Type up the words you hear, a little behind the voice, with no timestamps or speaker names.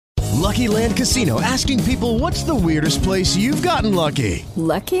Lucky Land Casino, asking people, what's the weirdest place you've gotten lucky?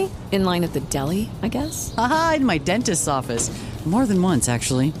 Lucky? In line at the deli, I guess? Aha, in my dentist's office. More than once,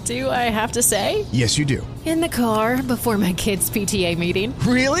 actually. Do I have to say? Yes, you do. In the car before my kids' PTA meeting.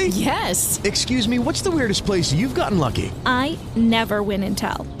 Really? Yes. Excuse me, what's the weirdest place you've gotten lucky? I never win and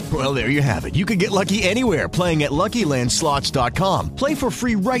tell. Well, there you have it. You can get lucky anywhere, playing at LuckyLandSlots.com. Play for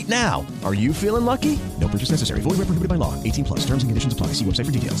free right now. Are you feeling lucky? No purchase necessary. Void where prohibited by law. 18 plus. Terms and conditions apply. See website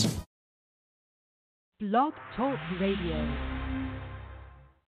for details. Blog Talk Radio.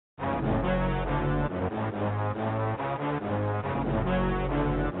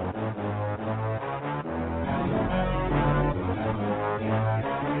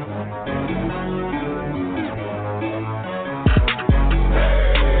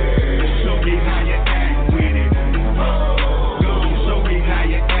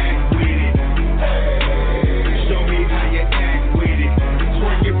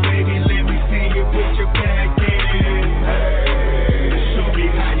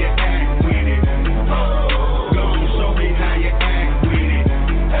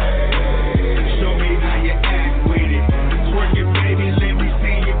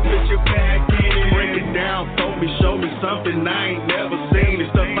 Something I ain't never seen. The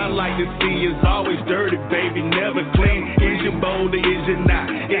stuff I like to see is always dirty, baby, never clean. Is you bold or is you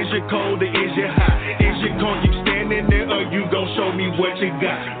not? Is you cold or is you hot? Is you cognac standing there or you gon' show me what you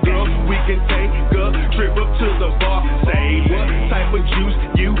got? Girl, we can take a trip up to the bar. Say what type of juice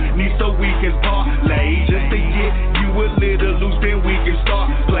you need so we can parlay. Just to get you a little loose, then we can start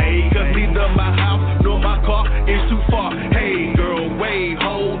play. Cause neither my house nor my car is too far. Hey girl, wait,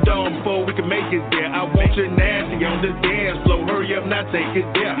 hold on before we can make it there. I want you nasty on the dance floor. Hurry up, now take it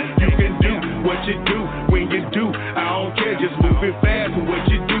there. You can do what you do when you do. I don't care, just move it fast for what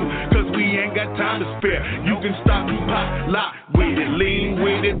you do. Cause we ain't got time to spare. You can stop and pop, lock with it, lean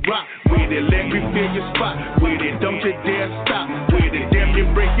with it, rock with it. Let me feel your spot with it. Don't you dare stop with it. Damn, you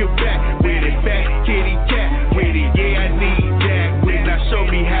break your back with it. Fat kitty cat with it. Yeah, I need that with it. Now show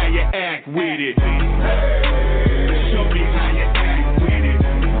me how you act with it. Show me how you act with it.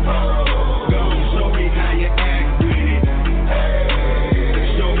 Go on, show me how you act with it.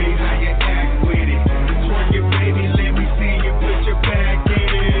 Show me how you act with it. Twerk it, baby, let me see you put your back in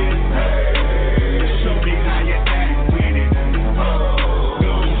it. Show me how you act with it.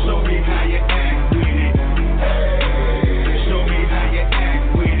 Go on, show me how you act with it. Show me how you act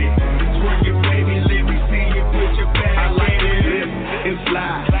with it. Twerk it, baby, let me see you put your back in it. I like to live and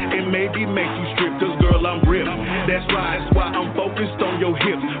slide and maybe make you strip, cause girl, I'm ripped. That's right, that's why I'm focused on your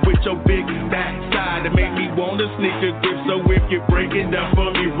hips with your big backside. It make me want a sneaker grip. So if you break it down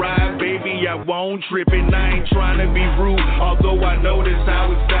for me, ride, baby, I won't trip. And I ain't trying to be rude, although I know that's how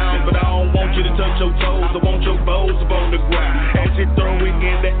it sounds. But I don't want you to touch your toes, I want your bows up on the ground. As you throw it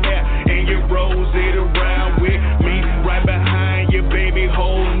in the air and you rolls it around with me, right behind you, baby,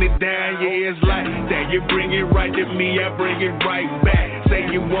 holding it down. Yeah, it's like that. You bring it right to me, I bring it right back. Say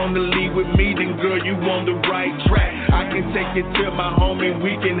you wanna leave with me, then girl, you on the right track. I can take you to my home and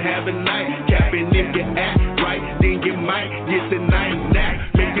we can have a nightcap. And if you act right, then you might get the night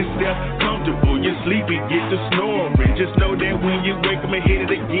nap. Make yourself comfortable, you're sleepy, get to snoring. Just know that when you wake up and hit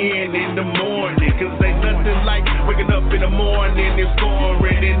it again in the morning. Cause ain't nothing like waking up in the morning and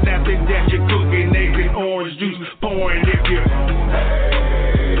scoring. And after that you're cooking eggs and orange juice pouring. If you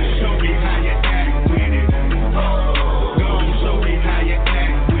show me how you act with it. Go on, show me how you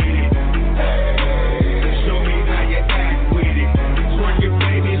act with it. Show me how you act with it. Twerk it,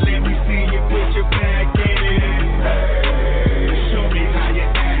 baby, let me see you put your back in it. Show me how you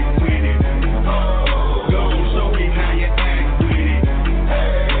act with it. Go on, show me how you act with it.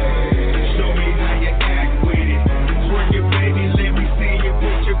 Show me how you act with it. Twerk it, baby, let me see you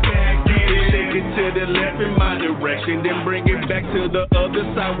put your back in it. Shake it to the left in my direction, then bring it back to the other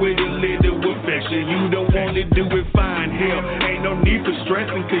side with a little affection. You don't want to do it fine, hell, ain't no need for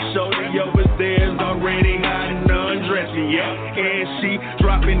stressing, cause shorty over there's already hot and undressing, yeah. And she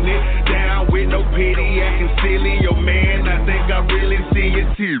dropping it down with no pity, acting silly. Yo, man, I think I really see it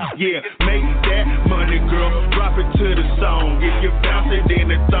too. Yeah, make that money, girl, drop it to the song. If you bounce it in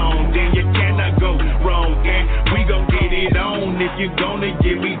the thong, then you cannot go wrong. And we gon' get it on if you gonna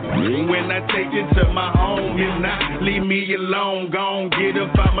give me when I take you to my home. If not, leave me alone, gon' get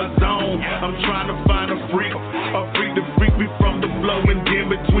up out my zone. I'm trying to find a freak to freak me from the flow and then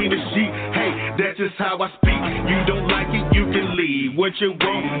between the sheets. Hey, that's just how I speak. You don't like it, you can leave. What you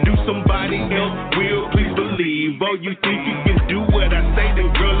want, do somebody else will, please believe. Oh, you think you can do what I say,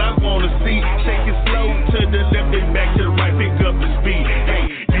 then girl, I wanna see. Shake it slow to the left and back to the right, pick up the speed. Hey,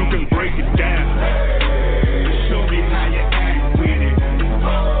 you can break it down. Show me how you act with it.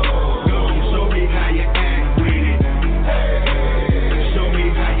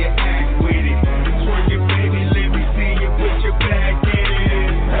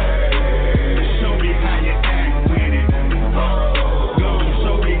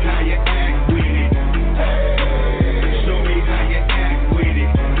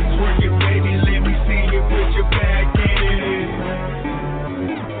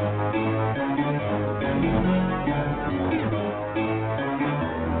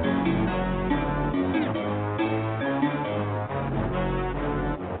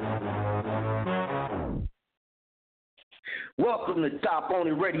 welcome to Top On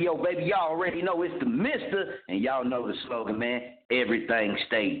It Radio, baby. Y'all already know it's the Mister, and y'all know the slogan, man. Everything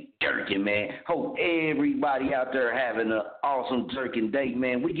stay jerking, man. Hope everybody out there having an awesome jerking day,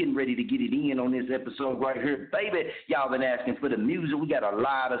 man. We getting ready to get it in on this episode right here, baby. Y'all been asking for the music. We got a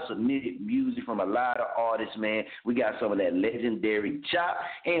lot of submitted music from a lot of artists, man. We got some of that legendary Chop,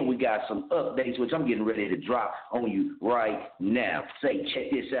 and we got some updates, which I'm getting ready to drop on you right now. Say, check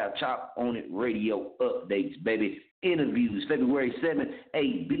this out, Chop On It Radio updates, baby. Interviews, February 7th,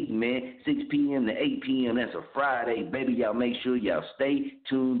 8B, man, 6 p.m. to 8 p.m. That's a Friday, baby. Y'all make sure y'all stay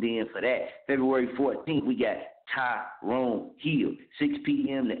tuned in for that. February 14th, we got Tyrone Hill, 6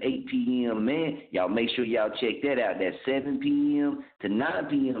 p.m. to 8 p.m., man. Y'all make sure y'all check that out. That's 7 p.m. to 9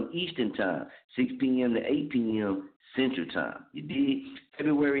 p.m. Eastern Time, 6 p.m. to 8 p.m. Central Time. You dig?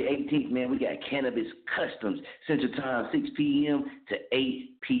 February 18th, man, we got Cannabis Customs, Central Time, 6 p.m. to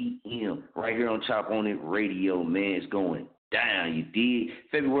 8 p.m. right here on Chop On It Radio, man. It's going down, you dig?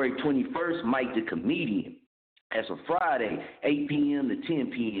 February 21st, Mike the Comedian. That's a Friday, 8 p.m. to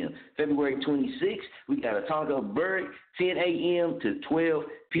 10 p.m. February 26th, we got a Tonka Bird, 10 a.m. to 12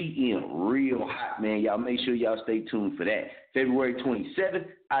 p.m. Real hot, man. Y'all make sure y'all stay tuned for that. February 27th,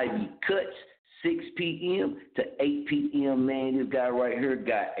 Ivy Cuts, 6 p.m. to 8 p.m., man. This guy right here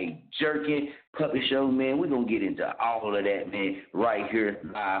got a jerking puppet show, man. We're going to get into all of that, man, right here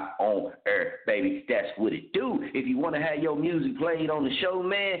live on air, baby. That's what it do. If you want to have your music played on the show,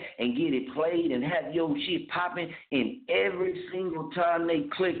 man, and get it played and have your shit popping, and every single time they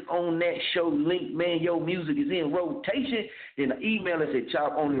click on that show link, man, your music is in rotation, then email us at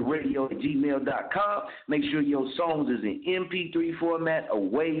choponyradio@gmail.com. Make sure your songs is in MP3 format, a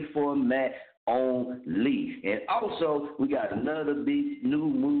WAV format, only. And also, we got another big new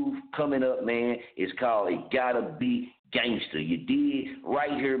move coming up, man. It's called It Gotta Be Gangster. You did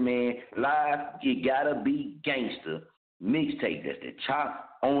right here, man. Live, It Gotta Be Gangster mixtape. That's the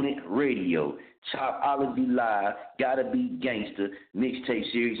Chop On It Radio. Chopology Live, Gotta Be Gangster mixtape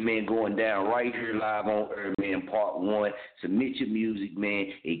series, man, going down right here live on air, man, part 1. Submit your music,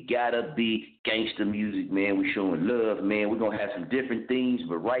 man. It gotta be gangster music, man. We're showing love, man. We're going to have some different themes,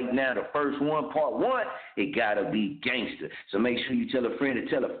 but right now, the first one, part 1, it gotta be gangster. So make sure you tell a friend to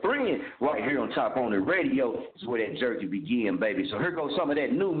tell a friend right here on Top On It Radio. Is where that jerky begin, baby. So here goes some of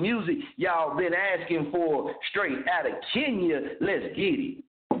that new music y'all been asking for straight out of Kenya. Let's get it.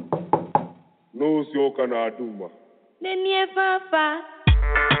 No Sioka na Duma. Nenye Fafa.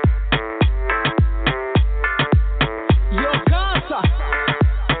 Yo, Casa.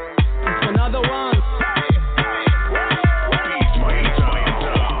 It's another one.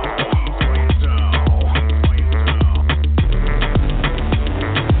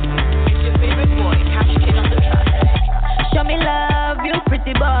 It's your favorite boy, Cash Kid on the track. Show me love, you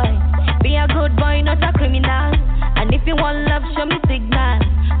pretty boy. Be a good boy, not a criminal. And if you want love, show me signal.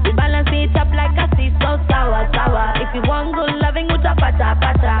 We balance it up like a sea, so sour, sour. If you want good loving, uta pata,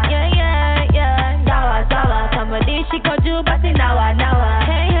 pata. Yeah, yeah, yeah, sour, sour. Somebody she could do, but in hour, now.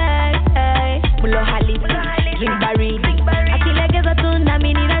 Hey, hey, hey. Mulo hali, drink barry. Akile geza tuna,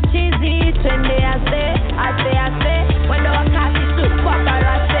 mini na cheesy. Twende ase. When the wakati soup,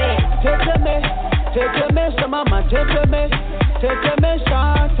 kwakara say. Take me, so mama, take me,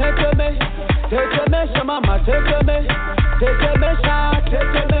 shot, take me, so mama, take me, shot,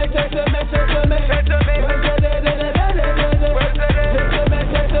 take me.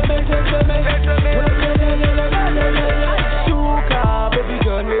 Shuka, baby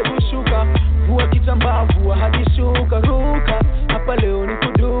girl, wewe shuka. Vua kitambaa, vua hadi shuka, ruka. Hapa leo ni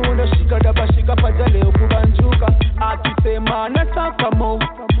kudunda, shika daba, shika paja leo kubanjuka. Akisema nataka mo,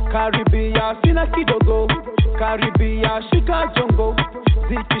 karibia sina kidogo. Karibia shika jongo,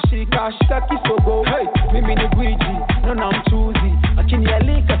 zikishika shika kisogo. Hey, mimi ni gwiji, nona mchuzi.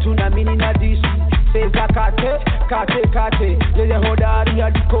 Akinialika tunamini na dishi. Seza kate, yeye hodari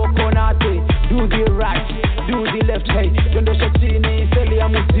hadi kokonate. Do the right, do the left, hey. Yondosha chini, seli ya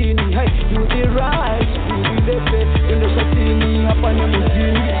muzini, hey. Do the right, do the left, hey. Yondosha chini, hapa ni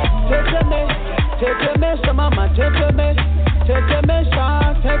muzini. Take me, so mama, take me, shot,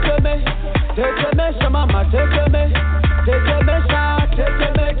 take me, so mama, take me, shot,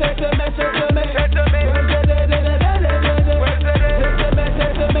 take me.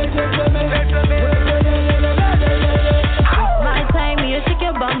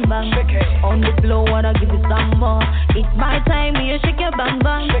 On the floor, wanna give you some more. It's my time, you shake your bum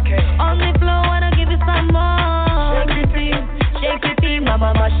bum. On the floor, wanna give you some more. Shake it,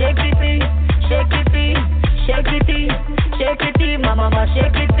 mama, shake it, mama,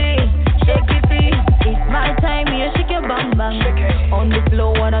 shake it. It's my time, you shake your bum bam bam. On the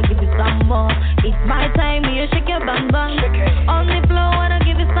floor, wanna give you some more. It's my time, you shake your bam bam. On the floor, wanna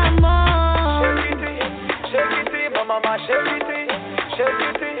give you some more. Shake it, mama, shake it, shake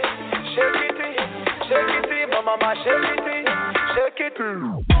it, shake it, shake it, mama, shake it, shake it.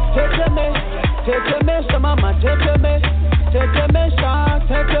 Take me, so mama, take me, shot, take me,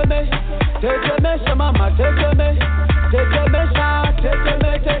 so mama, take me, shot, take me.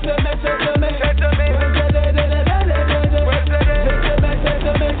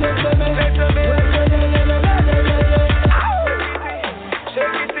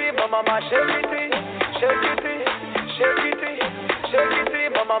 Mama, shake it, shake it, shake it, shake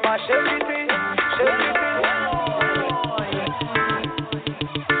it, mama, shake it, shake it.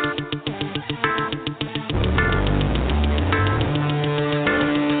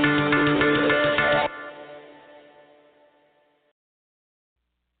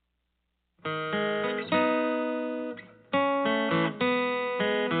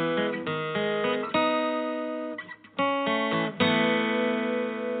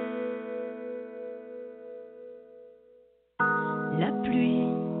 La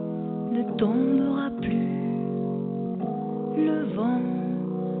pluie ne tombera plus, le vent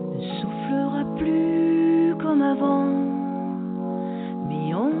ne soufflera plus comme avant,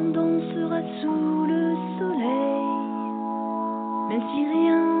 mais on dansera sous le soleil, même si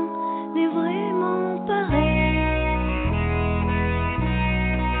rien n'est vraiment pareil.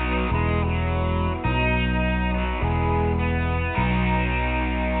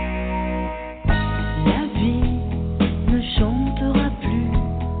 La vie ne chantera plus,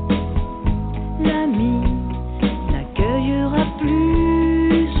 l'ami n'accueillera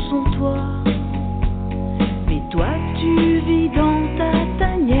plus son toit, mais toi tu vis dans ta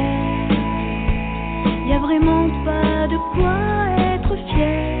tanière, y a vraiment pas de quoi être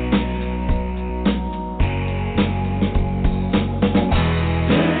fier.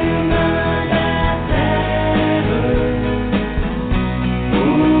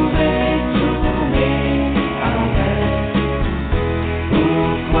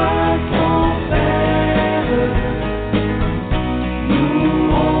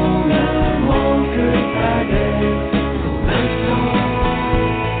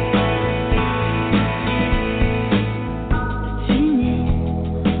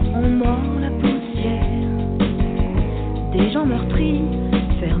 Meurtri,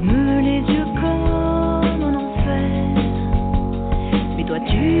 ferme les yeux comme en enfer. Mais toi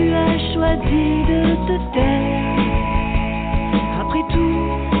tu as choisi de te taire. Après tout,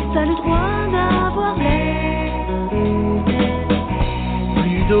 t'as le droit d'avoir l'air.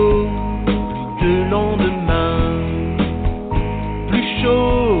 Plus d'eau, plus de lendemain. Plus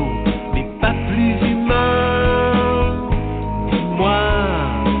chaud, mais pas plus humain. Dis-moi,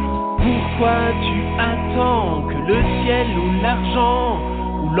 pourquoi tu attends que le ciel ou l'argent,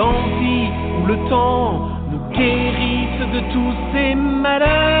 ou l'envie, ou le temps nous guérissent de tous ces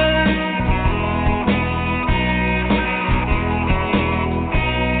malheurs?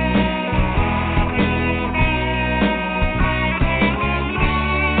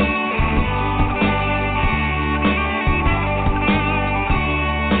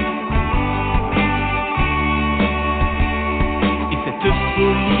 Et cette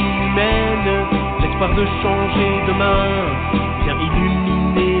folie humaine, l'espoir de changer demain, vient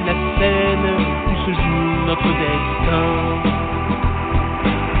illuminer la scène où se joue notre destin.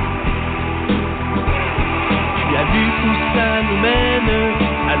 Tu as vu où ça nous mène,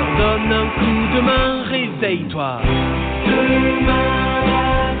 alors donne un coup de main, réveille-toi. Demain la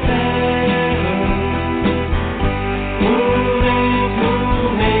terre pourrait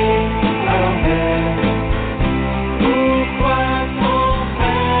tourner à l'envers. Pourquoi s'en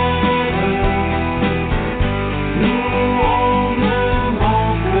faire? Nous on ne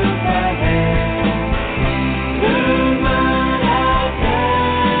manque pas d'air. Demain la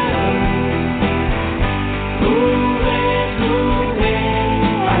terre pourrait tourner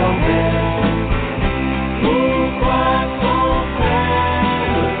à l'envers. Pourquoi s'en faire?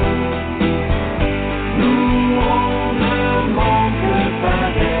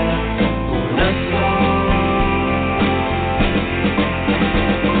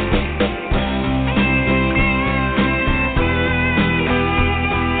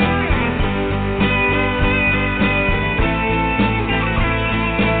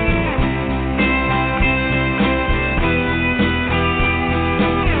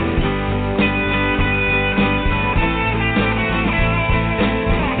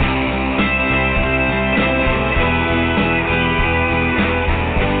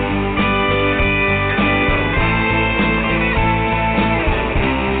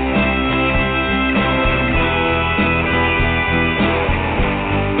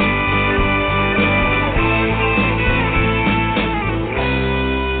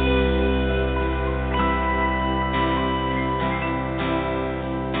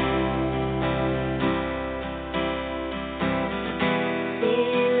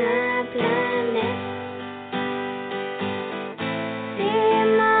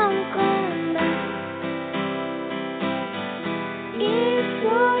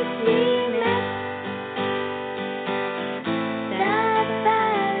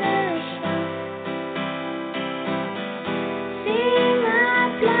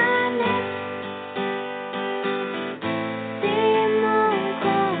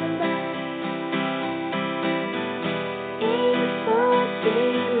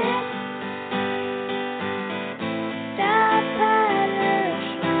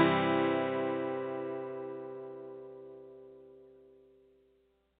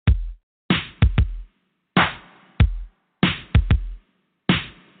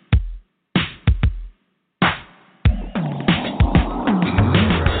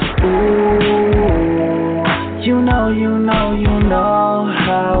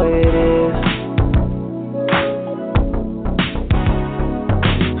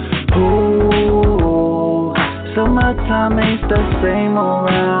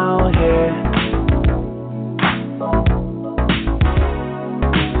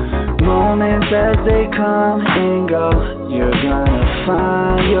 Moments as they come and go, you're gonna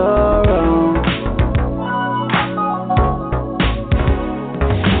find your own.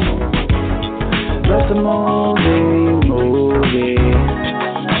 Life's a movie.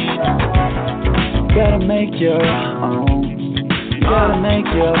 Gotta make your own. Gotta make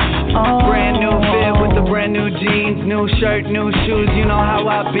your own. Brand new fit with the brand new jeans, new shirt, new shoes. You know how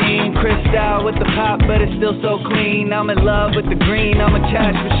I been. Crystal with the pop, but it's still so clean. I'm in love with the green. I'm a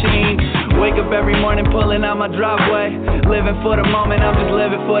cash machine. Wake up every morning pulling out my driveway. Living for the moment, I'm just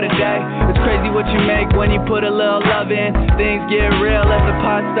living for the day. It's crazy what you make when you put a little love in. Things get real as the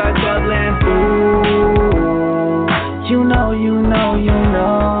pot starts bubbling. Ooh, you know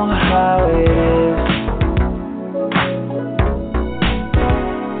how it is.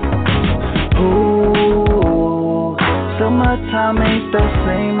 Ooh, summertime ain't the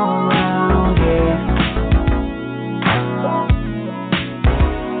same around here.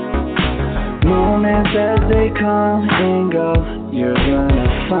 Moments as they come and go, you're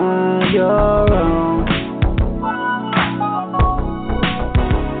gonna find your own.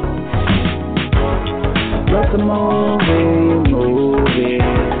 Life's a movie.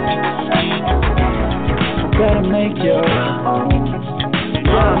 Gotta make your own.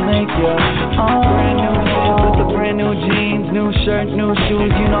 Gotta make your own. Brand new fit with the brand new jeans, new shirt, new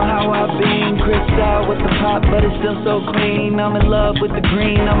shoes. You know how I been. Crystal with the pop, but it's still so clean. I'm in love with the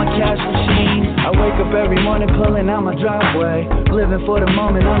green. I'm a cash machine. I wake up every morning pulling out my driveway. Living for the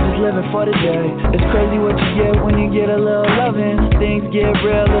moment, I'm just living for the day. It's crazy what you get when you get a little loving. Things get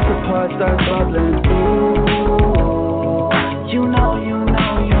real as the pot starts bubbling. Ooh, you know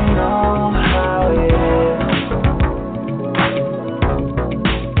how it is.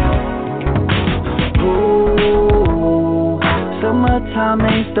 Ooh, summertime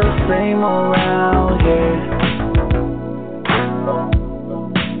ain't the same around here.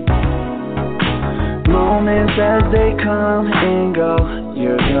 Moments as they come and go,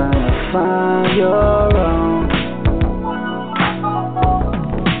 you're gonna find your own.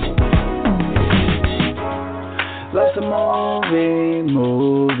 Life's a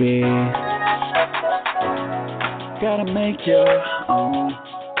movie. Gotta make your own.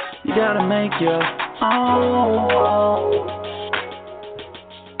 You gotta make your own.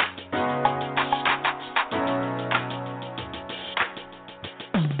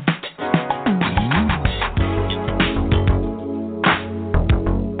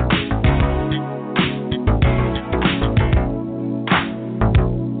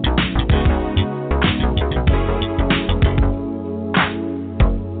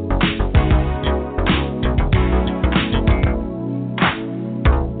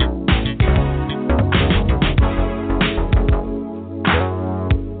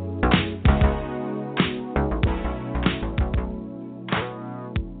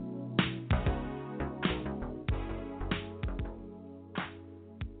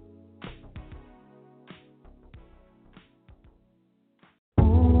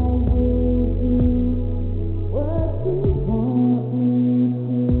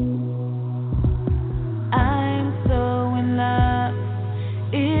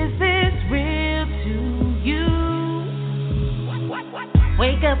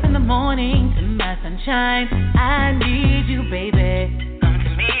 I need you, baby. Come to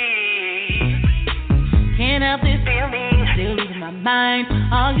me. Can't help this feeling, still losing my mind.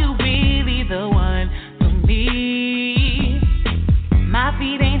 Are you really the one for me? My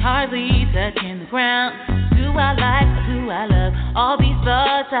feet ain't hardly touching the ground. Do I like or do I love? All these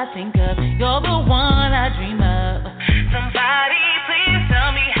thoughts I think of. You're the one I dream of. Somebody please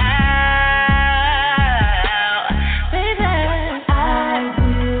tell me how.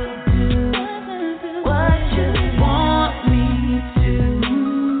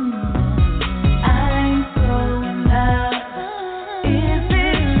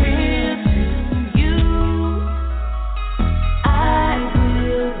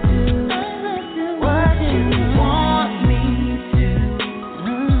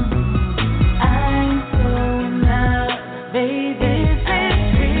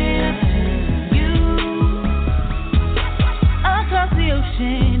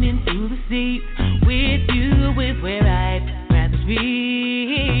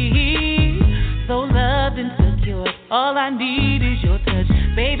 All I need is your touch.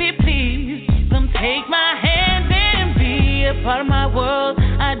 Baby, please, come take my hand and be a part of my world.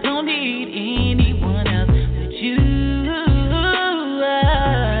 I don't need anyone else but you.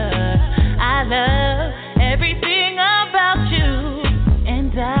 I love everything about you,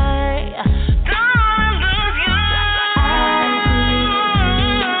 and I don't wanna lose you. I will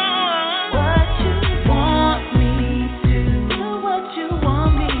do what you want me to. Do what you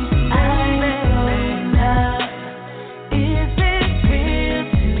want me to. I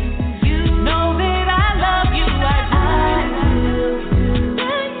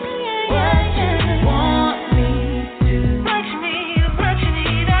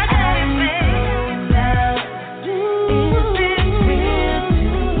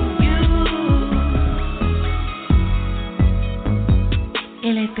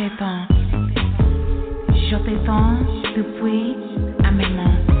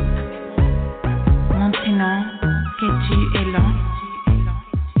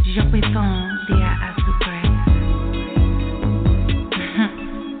temps dia à souper.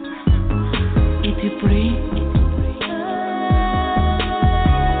 Et tu pries?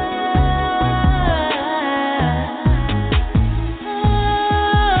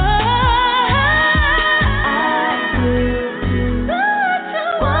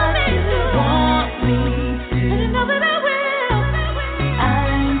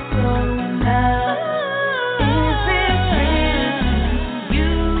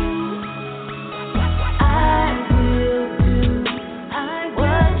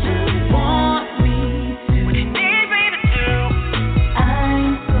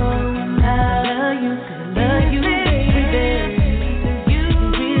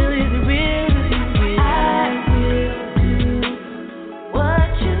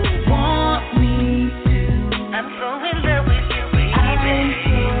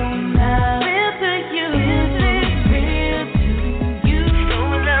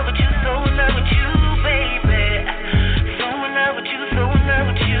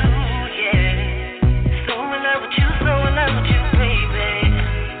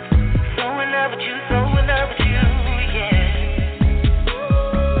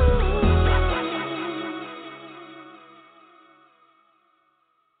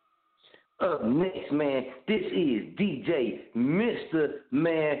 Up next, man, this is DJ Mr.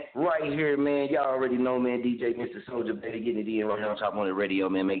 Man right here, man. Y'all already know, man, DJ Mr. Soldier, baby, getting it in right now. Chop on the radio,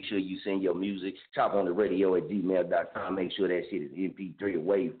 man. Make sure you send your music. chopontheradio@gmail.com. Make sure that shit is MP3 or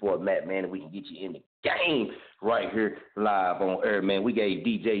wave format, man, and we can get you in the game right here live on air, man. We gave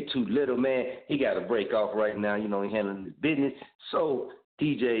DJ Too Little, man. He got a break off right now. You know, he handling his business. So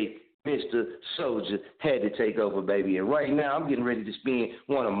DJ Mr. Soldier had to take over, baby. And right now, I'm getting ready to spin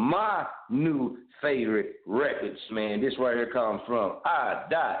one of my new favorite records, man. This right here comes from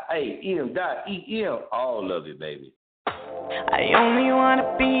I.AM.EM. All of it, baby. I only want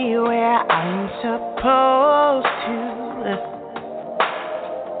to be where I'm supposed to,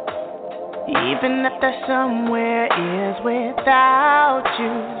 even if that somewhere is without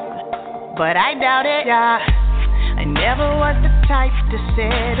you. But I doubt it, yeah. I never was the type to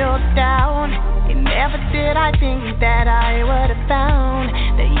settle down. And never did I think that I would have found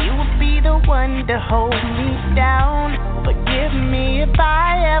that you would be the one to hold me down. Forgive me if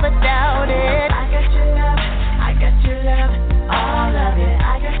I ever doubted. I got your love, I got your love, all of it.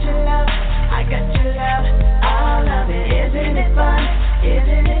 I got your love, I got your love, all of it. Isn't it fun?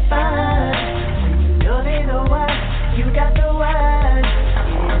 Isn't it fun? When you know they the one, you got the one.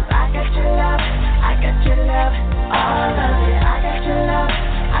 Yes, I got your love, I got your love, all of it. I got your love,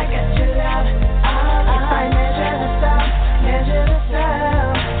 I got your love, all of it. If I measure the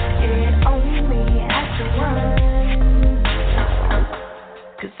sum, it only adds to one.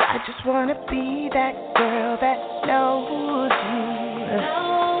 'Cause I just wanna be that girl that knows you.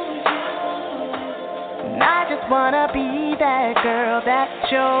 And I just wanna be that girl that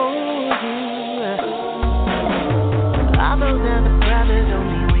shows you. All those other brothers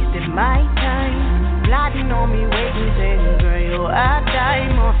only wasted my time, plotting on me, waiting, saying, girl, you are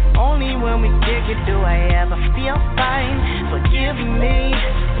time. Only when we kick it do I ever feel fine. Forgive me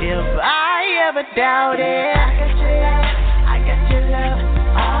if I ever doubted. I got your love, I got your love,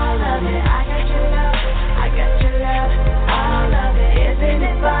 all of it. I got your love, I got your love, all of it. Isn't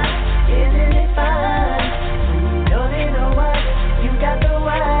it fun? Isn't it fun? When you know they the one, you got the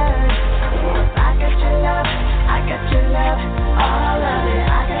one. Yes, I got your love, I got your love, all of it.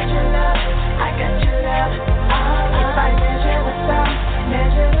 I got your love, I got your love, all of it. If I measure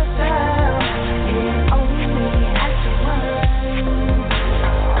the sum, it only adds to one.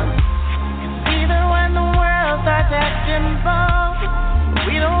 'Cause even when the world starts at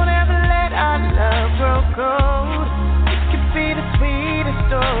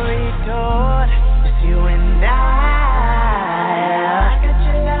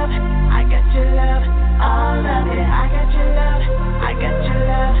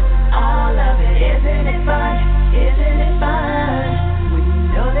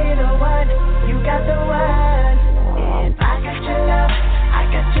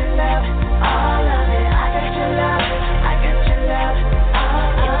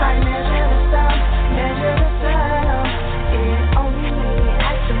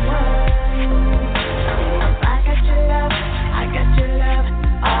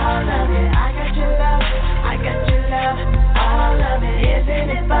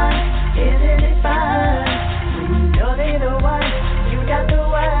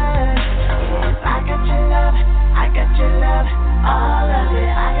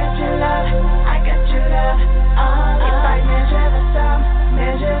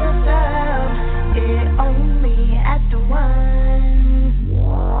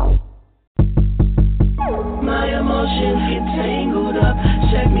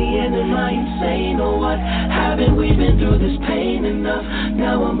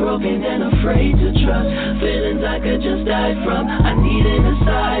I'm broken and afraid to trust. Feelings I could just die from. I need an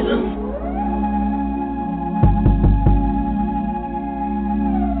asylum.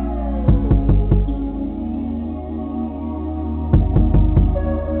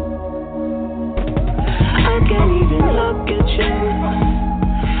 I can't even look at you.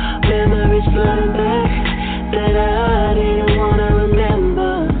 Memories flooding back that I didn't wanna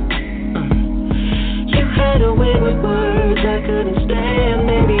remember. You had a way with words I couldn't stand.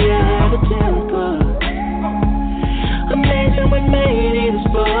 Maybe I had a temper. Amazing what made it as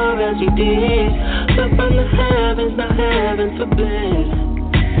far as you did. But from the heavens, not heaven forbid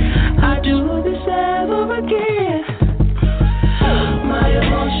I do this ever again. My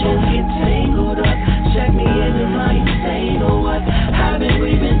emotions get tangled up. Check me into my insane or what? Haven't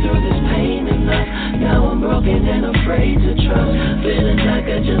we been through this pain enough? Now I'm broken and afraid to trust. Feelings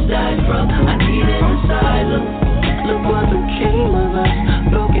like I just died from. I need an asylum. Look what became of us.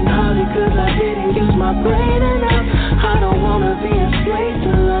 Broken hearted cause I didn't use my brain enough. I don't wanna be a slave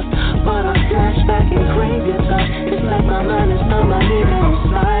to lust, but I flash back and crave your touch. It's like my mind is numb. I need an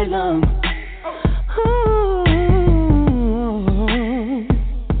asylum.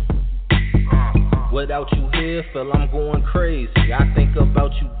 Without you here, feel I'm going crazy. I think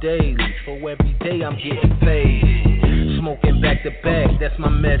about you daily. For every day I'm getting paid. Smoking back to back, that's my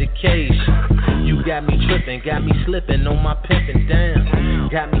medication. You got me tripping, got me slipping on my pimping down.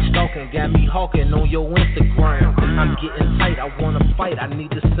 Got me stalking, got me hawking on your Instagram. I'm getting tight, I wanna fight, I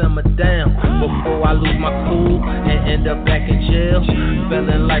need to simmer down before I lose my cool and end up back in jail.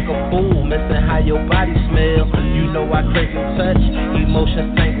 Feeling like a fool, missing how your body smells. You know I crave your touch,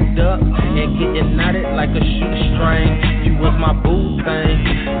 emotions tangled up and getting knotted like a shoestring. You was my boo thing.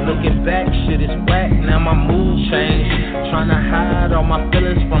 Looking back, shit is whack, now my mood changed. Tryna hide all my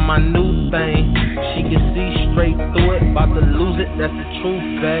feelings from my new thing. She can see straight through it, about to lose it, that's the truth,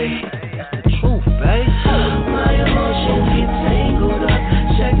 babe. That's the truth, babe. My emotions get tangled up.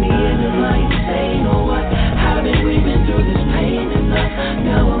 Check me into my insane or what? Haven't we been through this pain enough?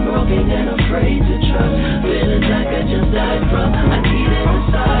 Now I'm broken and afraid to trust. Feelings like I just died from. I need an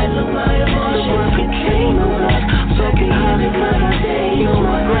asylum. My emotions became a rock. Broken hearted cause I stayed on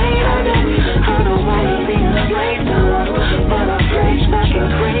my brain. I don't wanna be a slave to love, but I pray back and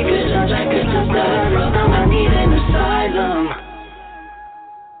crave it. Feelings like I just died from. I need an asylum.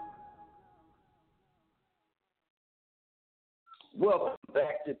 Welcome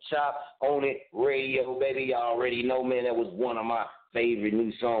back to Chop On It Radio, baby. Y'all already know, man, that was one of my favorite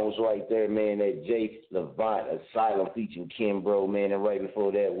new songs right there, man. That Jay Levant, Asylum featuring Kimbro, man. And right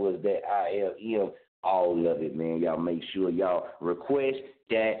before that was that ILM. All of it, man. Y'all make sure y'all request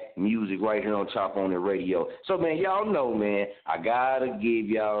that music right here on Chop On It Radio. So, man, y'all know, man, I got to give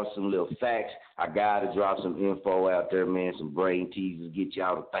y'all some little facts. I got to drop some info out there, man, some brain teasers, get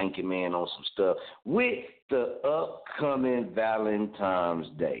y'all to thinking, man, on some stuff with the upcoming Valentine's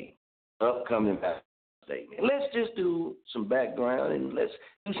Day. Man. Let's just do some background and let's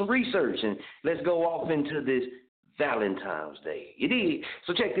do some research and let's go off into this Valentine's Day. It is.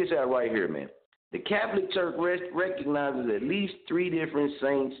 So check this out right here, man. The Catholic Church recognizes at least 3 different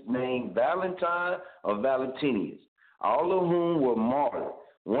saints named Valentine or Valentinius, all of whom were martyred.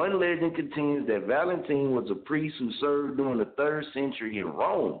 One legend continues that Valentine was a priest who served during the 3rd century in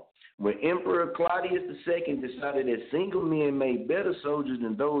Rome. When Emperor Claudius II decided that single men made better soldiers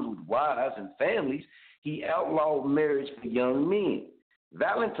than those with wives and families, he outlawed marriage for young men.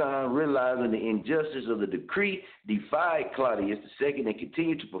 Valentine, realizing the injustice of the decree, defied Claudius II and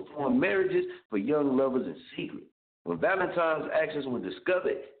continued to perform marriages for young lovers in secret. When Valentine's actions were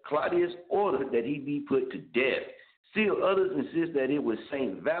discovered, Claudius ordered that he be put to death. Still, others insist that it was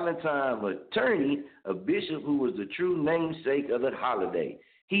St. Valentine of Terni, a bishop who was the true namesake of the holiday.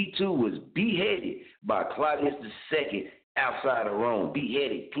 He, too, was beheaded by Claudius II outside of Rome.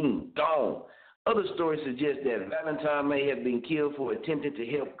 Beheaded, clean, gone. Other stories suggest that Valentine may have been killed for attempting to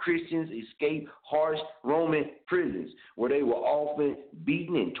help Christians escape harsh Roman prisons, where they were often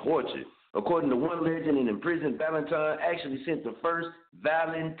beaten and tortured. According to one legend, an imprisoned Valentine actually sent the first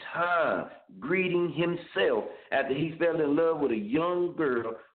Valentine greeting himself after he fell in love with a young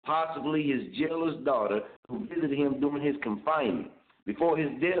girl, possibly his jealous daughter, who visited him during his confinement. Before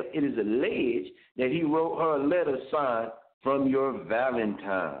his death, it is alleged that he wrote her a letter signed "From Your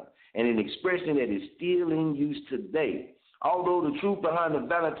Valentine," and an expression that is still in use today. Although the truth behind the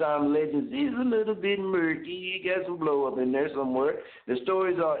Valentine legends is a little bit murky, you got some blow up in there somewhere, the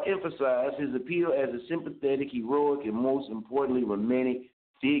stories are emphasized his appeal as a sympathetic, heroic, and most importantly, romantic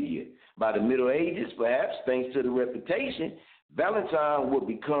figure. By the Middle Ages, perhaps, thanks to the reputation, Valentine would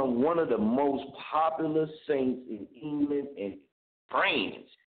become one of the most popular saints in England and friends.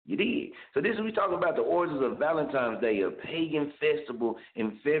 You did. So this is we talking about the origins of Valentine's Day, a pagan festival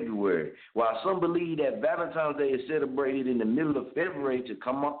in February. While some believe that Valentine's Day is celebrated in the middle of February to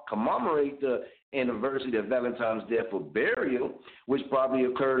commemorate the anniversary of Valentine's death or burial, which probably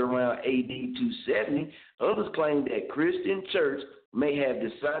occurred around AD 270, others claim that Christian church may have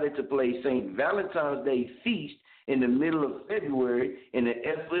decided to place St. Valentine's Day feast in the middle of February in an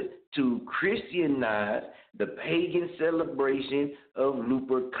effort to Christianize the pagan celebration of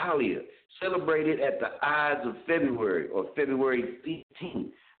Lupercalia, celebrated at the Ides of February or February 15th.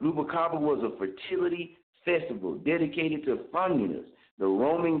 Lupercalia was a fertility festival dedicated to Faunus, the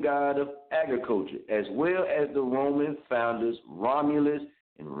Roman god of agriculture, as well as the Roman founders Romulus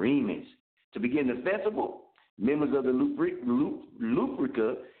and Remus. To begin the festival, members of the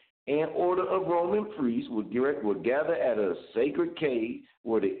Luperca and order of Roman priests would gather at a sacred cave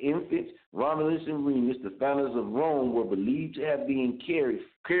where the infants Romulus and Remus, the founders of Rome, were believed to have been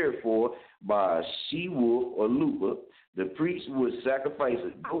cared for by a she-wolf or lupa. The priests would sacrifice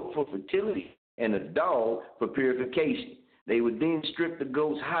a goat for fertility and a dog for purification. They would then strip the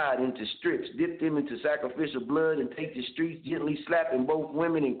goat's hide into strips, dip them into sacrificial blood, and take the streets, gently slapping both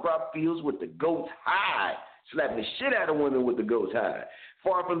women in crop fields with the goat's hide. Slapping the shit out of women with the goat's hide.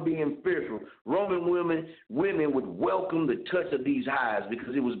 Far from being fearful, Roman women would welcome the touch of these hides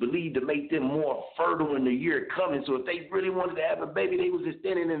because it was believed to make them more fertile in the year coming. So if they really wanted to have a baby, they was just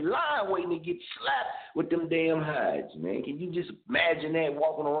standing in line waiting to get slapped with them damn hides, man. Can you just imagine that,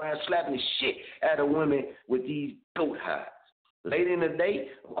 walking around slapping the shit out of women with these goat hides? Later in the day,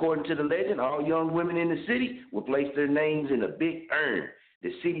 according to the legend, all young women in the city would place their names in a big urn.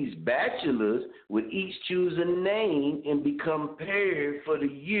 The city's bachelors would each choose a name and become paired for the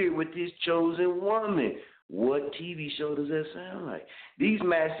year with his chosen woman. What TV show does that sound like? These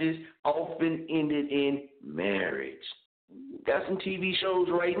matches often ended in marriage. Got some TV shows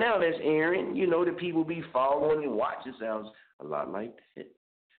right now that's airing, that people be following and watching. Sounds a lot like that.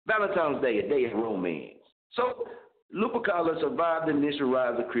 Valentine's Day, a day of romance. So, Lupercalia survived the initial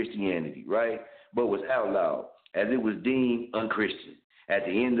rise of Christianity, right? But was outlawed as it was deemed unchristian at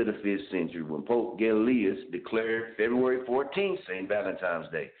the end of the 5th century when Pope Gelasius declared February 14th St.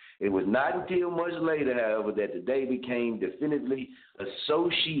 Valentine's Day. It was not until much later, however, that the day became definitively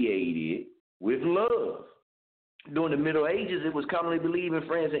associated with love. During the Middle Ages, it was commonly believed in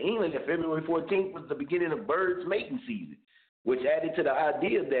France and England that February 14th was the beginning of birds' mating season, which added to the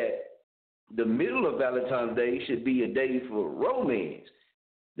idea that the middle of Valentine's Day should be a day for romance.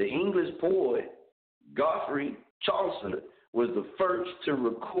 The English poet Geoffrey Chaucer was the first to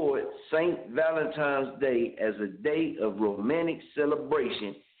record St. Valentine's Day as a day of romantic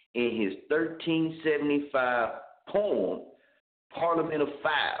celebration in his 1375 poem, Parliament of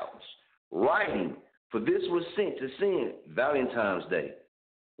Fowls, writing, "For this was sent to send Valentine's Day,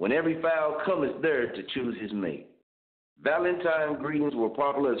 when every fowl cometh there to choose his mate." Valentine greetings were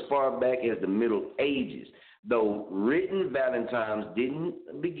popular as far back as the Middle Ages, though written Valentines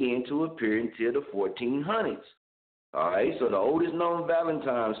didn't begin to appear until the 1400s. All right, so the oldest known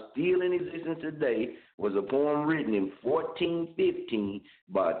Valentine still in existence today was a poem written in 1415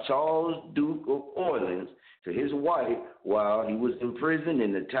 by Charles, Duke of Orleans, to his wife while he was imprisoned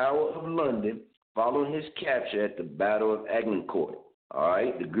in the Tower of London following his capture at the Battle of Agincourt. All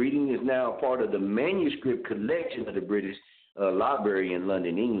right, the greeting is now a part of the manuscript collection of the British Library in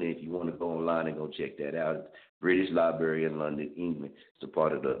London, England. If you want to go online and go check that out, British Library in London, England. It's a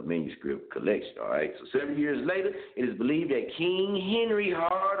part of the manuscript collection. All right, so 7 years later, it is believed that King Henry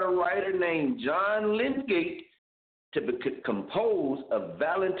hired a writer named John Lydgate to compose a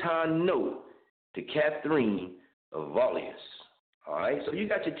Valentine note to Catherine of Valois. All right, so you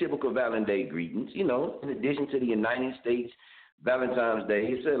got your typical Valentine's Day greetings. In addition to the United States, Valentine's Day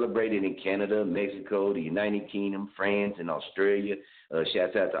is celebrated in Canada, Mexico, the United Kingdom, France, and Australia.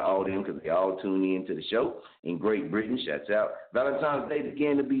 Shouts out to all them because they all tune in to the show. In Great Britain, shouts out. Valentine's Day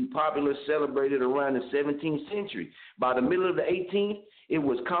began to be popular, celebrated around the 17th century. By the middle of the 18th, it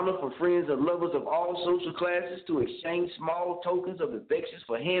was common for friends and lovers of all social classes to exchange small tokens of affection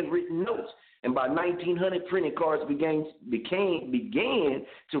for handwritten notes. And by 1900, printed cards began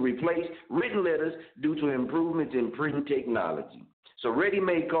to replace written letters due to improvements in printing technology. So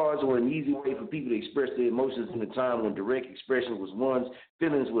ready-made cards were an easy way for people to express their emotions in a time when direct expression was one's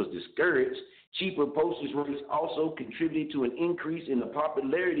feelings was discouraged. Cheaper postage rates also contributed to an increase in the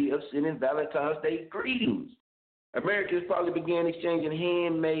popularity of sending Valentine's Day greetings. Americans probably began exchanging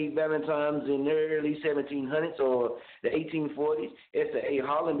handmade Valentines in the early 1700s or the 1840s. S.A.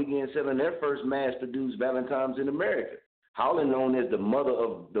 Holland began selling their first mass-produced Valentines in America. Holland, known as the mother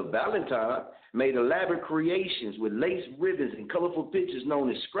of the Valentine, made elaborate creations with lace ribbons and colorful pictures known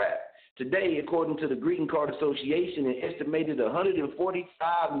as scrap. Today, according to the Greeting Card Association, an estimated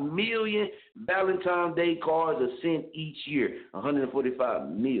 145 million Valentine's Day cards are sent each year. 145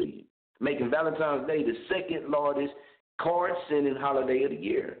 million, making Valentine's Day the second largest card sending holiday of the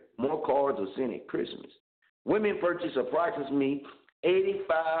year. More cards are sent at Christmas. Women purchase approximately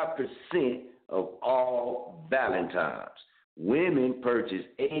 85% of all Valentines. Women purchase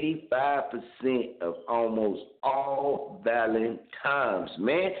 85% of almost all Valentines,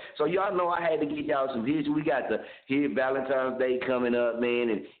 man. So y'all know I had to get y'all some vision. We got the here Valentine's Day coming up, man,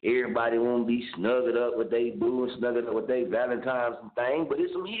 and everybody want to be snuggled up with they boo and snuggled up with they Valentine's and thing. But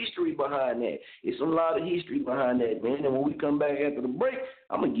there's some history behind that. It's a lot of history behind that, man. And when we come back after the break,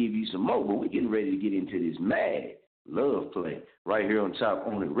 I'm going to give you some more. But we're getting ready to get into this mad love play right here on Chop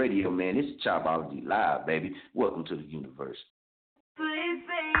on the radio, man. This is Chopology Live, baby. Welcome to the universe.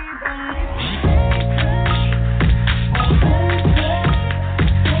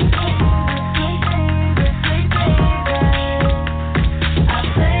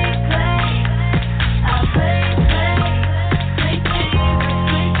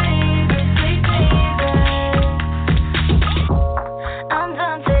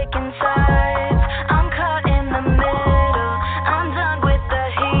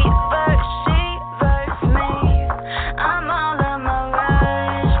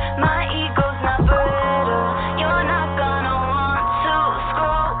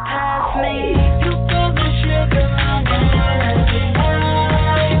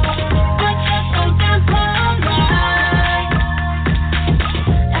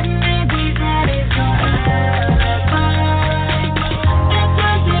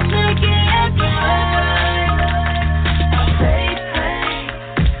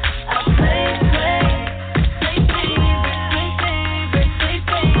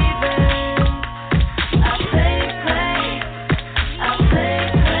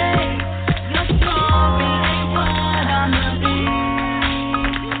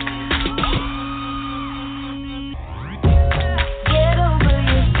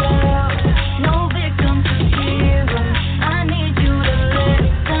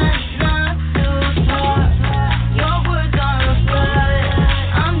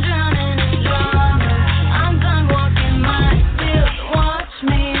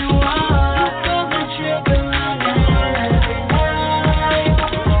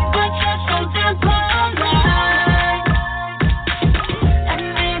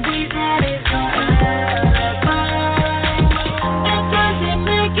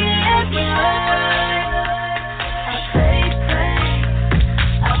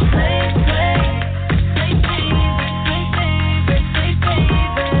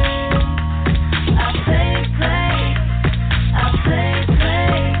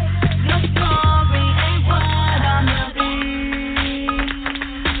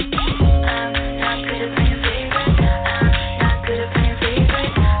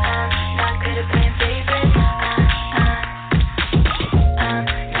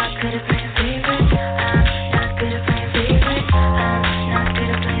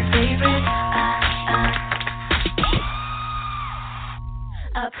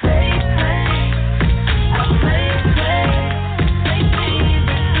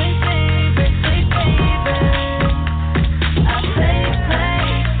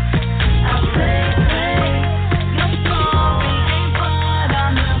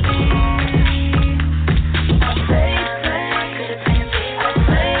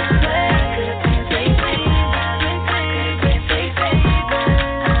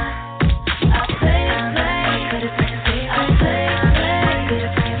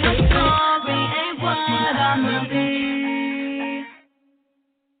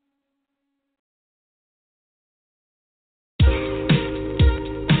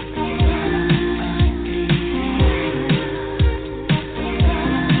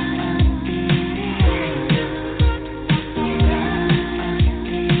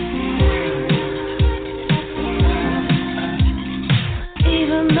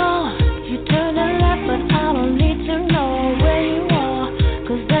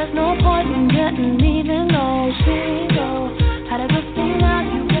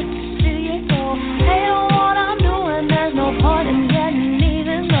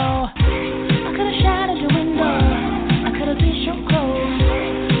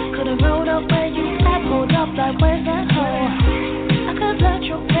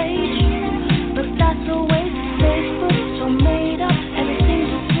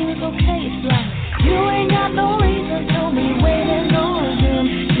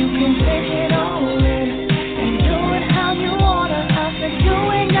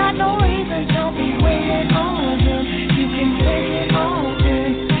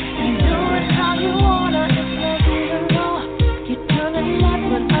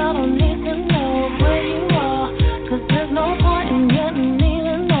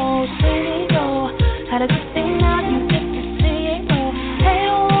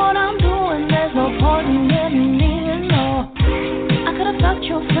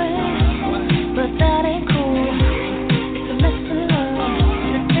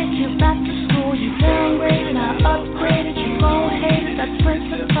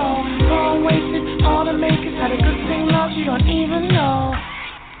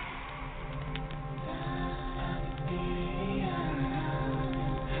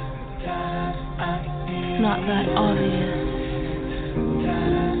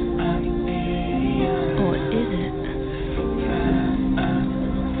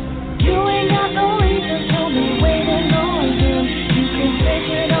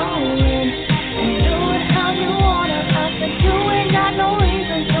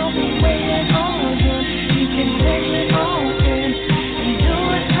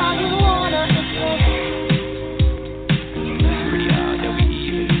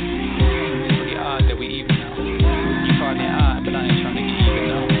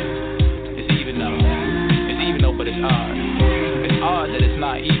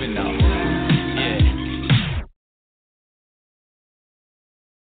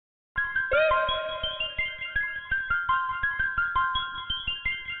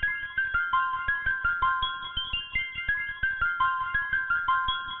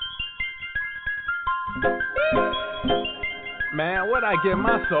 Man, what I get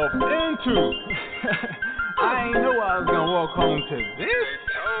myself into? I ain't know I was gonna walk home to this.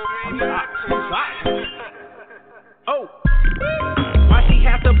 Oh, why she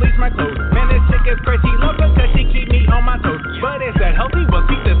have to bleach my clothes? Man, this chick is crazy. Love her cause she keep me on my toes. But is that healthy? Well,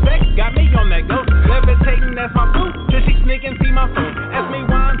 see the sex got me on that go. Levitating, that's my boo. Till she sneak and see my phone. Ask me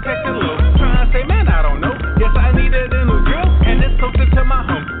why I'm texting low. Trying to say, man, I don't know. Yes, I needed a new girl, and it's closer to my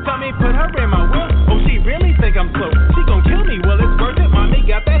home. Tell me, put her in my will. Oh, she really think I'm slow. She gon' kill me, well, it's worth it. Mommy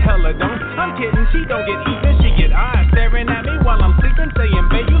got that hella dome. I'm kidding, she don't get even. She get eyes staring at me while I'm sleeping, saying,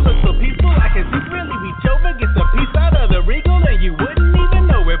 babe, you look so peaceful. I can secretly reach over, get the piece out of the regal, and you wouldn't even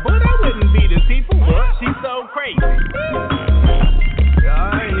know it. But I wouldn't be deceitful. What? She's so crazy. I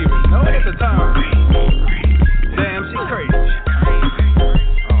ain't even know it at the time. Damn, she crazy.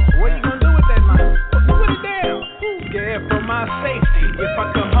 What you gonna do with that knife? Put it down. Scared for my safety. If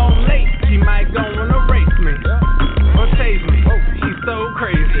I come home late, she might go and erase me or tase me. She's so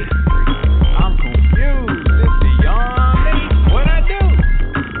crazy. I'm confused. It's beyond me. What I do?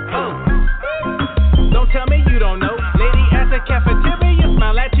 Oh, don't tell me you don't know. Lady at the cafeteria,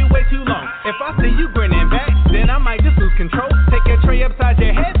 smile at you way too long. If I see you grinning back, then I might just lose control. Take a tray upside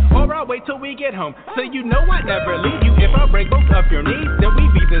your head, or I'll wait till we get home. So you know I never leave you. If I break both of your knees, then we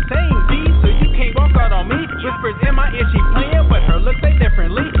be the same D. So you can't walk out on me. Whispers in my ear, she playing, but her looks say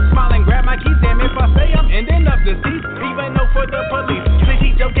differently. Smile and grab my keys, damn if I say I'm ending up deceased. Even though for the police, say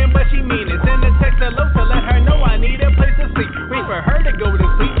she joking, but she mean it. Send a text hello to let her know I need a place to sleep. Wait for her to go to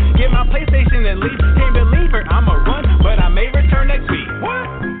sleep. Get my PlayStation and leave. Can't believe her, I'ma run, but I may return next week. What?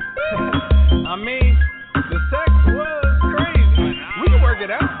 I mean, the sex was crazy. We can work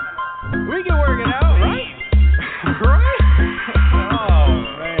it out. We can work it out, right? Right? Oh,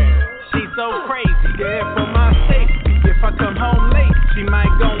 man. She's so crazy. Scared for my safety. If I come home late, she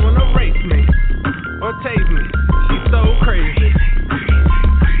might go and erase me or tase me. She's so crazy.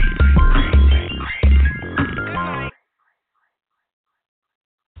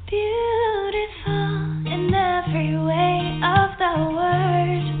 Beautiful in every way of the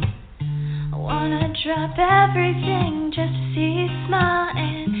word. I wanna drop everything just to see you smile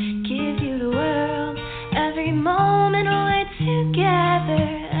and give you the world. Every moment we're together,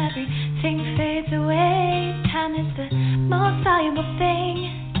 everything fades away. Time is the most valuable thing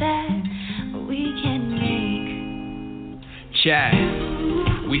that we can make. Chat.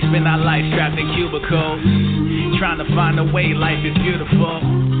 We spend our life trapped in cubicles, trying to find a way life is beautiful.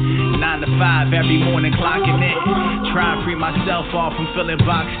 9 to 5 every morning clocking in, try to free myself off from feeling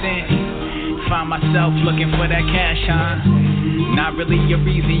boxed in. Find myself looking for that cash, huh? Not really a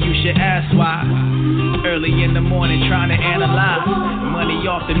reason you should ask why. Early in the morning trying to analyze. Money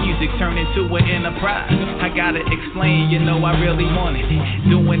off the music turned into an enterprise. I gotta explain, you know I really wanted it.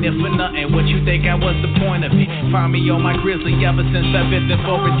 Doing it for nothing, what you think I was the point of it? Find me on my grizzly ever since I've been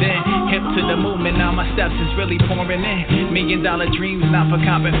forward then. Hip to the movement, now my steps is really pouring in. $1 million dreams, not for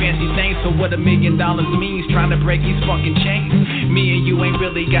copping fancy things. So what $1 million means, trying to break these fucking chains. Me and you ain't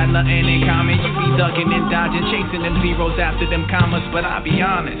really got nothing in common. You be ducking and dodging, chasing them zeros after them commas. But I'll be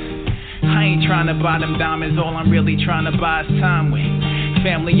honest, I ain't trying to buy them diamonds. All I'm really trying to buy is time with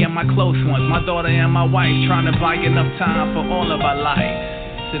family and my close ones, my daughter and my wife. Trying to buy enough time for all of our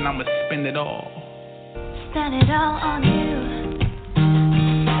lives, and I'ma spend it all. Spend it all on you.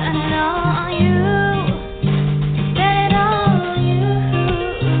 Spend it all on you. Spend it all on you.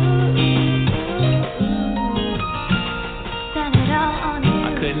 Spend it all on you.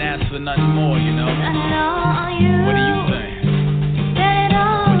 I couldn't ask for nothing more, you know. Spend it all on you. What do you think? Spend it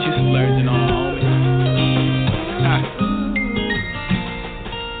all what you splurging on, homie?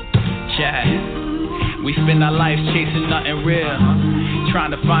 Chat. We spend our lives chasing nothing real, trying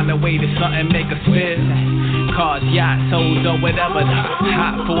to find a way to something make us feel. Cars, yachts, hoes, or whatever.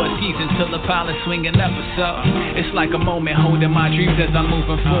 Hot for a season till the pilot swinging episode. It's like a moment holding my dreams as I'm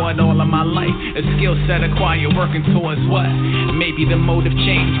moving forward all of my life. A skill set acquired, working towards what? Maybe the motive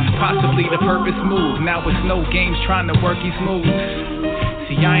change, possibly the purpose move. Now it's no games trying to work these moves.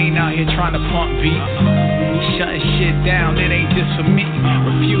 See, I ain't out here trying to pump beats, shutting shit down, it ain't just for me.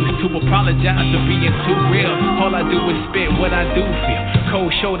 Refuse to apologize for being too real. All I do is spit what I do feel.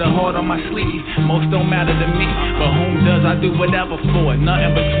 Cold shoulder, hard on my sleeve. Most don't matter to me, but whom does I do whatever for?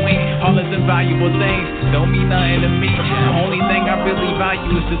 Nothing between. All of them valuable things don't mean nothing to me. The only thing I really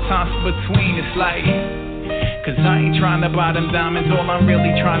value is the times between. It's like, cause I ain't trying to buy them diamonds. All I'm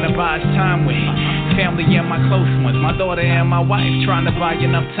really trying to buy is time with family and my close ones, my daughter and my wife. Trying to buy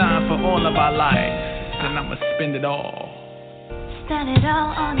enough time for all of our lives, and I'ma spend it all. Spend it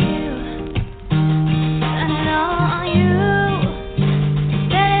all on you. Spend it all on you.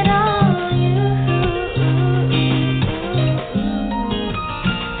 Spend it all on you.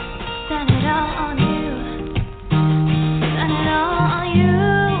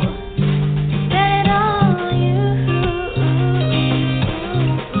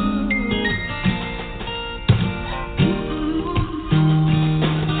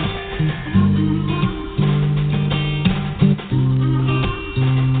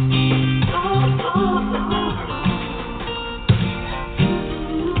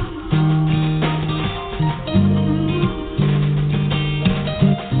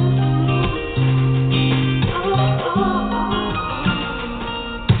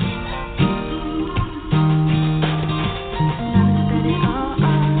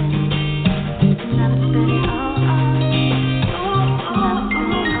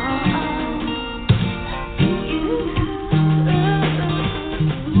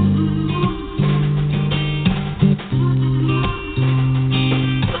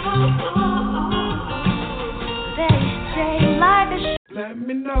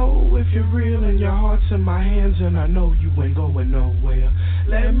 hands and I know you ain't going nowhere.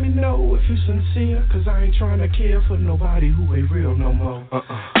 Let me know if you sincere, cause I ain't trying to care for nobody who ain't real no more.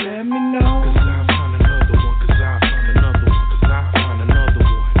 Let me know, cause I found another one, cause I found another one, cause I found another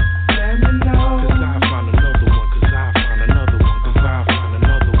one. Let me know, cause I found another one, cause I found another one, cause I found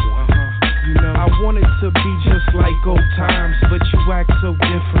another one. You know, I want it to be just like old times, but you act so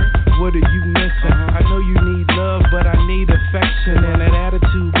different. What are you missing? I know you need love, but I need affection, and that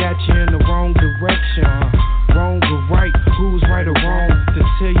attitude got you in the wrong direction. Wrong or right, who's right or wrong? To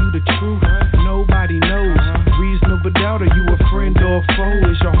tell you the truth, nobody knows. Reasonable doubt, are you a friend or a foe?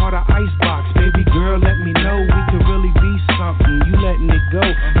 Is your heart an icebox? Baby girl, let me know. We could really be something, you letting it go.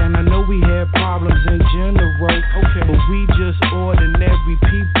 And I know we had problems in general, but we just ordinary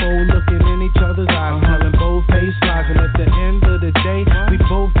people looking in each other's eyes, telling both face lies. And at the end of the day, we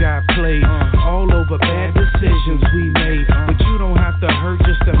both got played all over bad decisions we made. But you don't have to hurt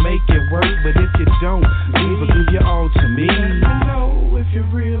just to make it work. But if you don't, leave or give your all to me. Let me know if you're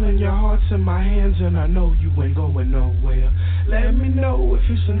real and your heart's in my hands and I know you ain't going nowhere. Let me know if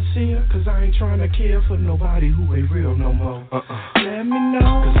you're sincere, cause I ain't trying to care for nobody who ain't real no more. Let me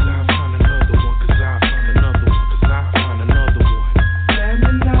know, cause I found another one, cause I found another one, cause I found another one. Let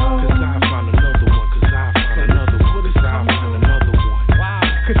me know, cause I found another one, cause I found another one, cause I found another one. Wow.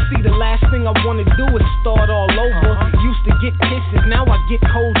 Cause see, the last thing I wanna do is start all over. Used to get kisses, now I get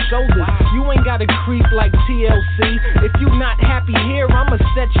cold shoulders. You ain't gotta creep like TLC. If you not happy here, I'ma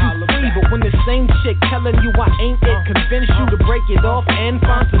set you free. But when the same chick telling you I ain't it, convince you to break it off and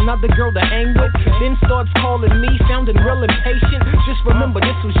finds another girl to hang with, then starts calling me, sounding real impatient. Just remember,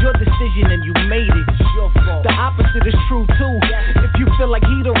 this was your decision and you made it. The opposite is true too. If you feel like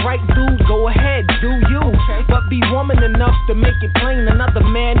he the right dude, go ahead, do you. But be woman enough to make it plain. Another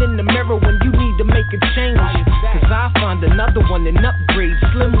man in the mirror when you need to make a change. Cause I find another one and upgrade.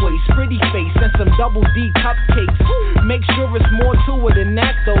 Slim waist, pretty face, and some double D cupcakes. Make sure it's more to it than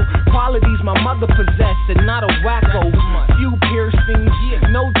that though. Qualities my mother possessed and not a wacko. Few piercings,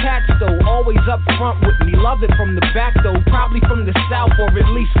 no tats though. Always up front with me. Love it from the back though. Probably from the south or at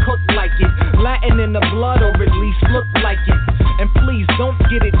least cooked like it. Latin in the blood or at least look like it. And please don't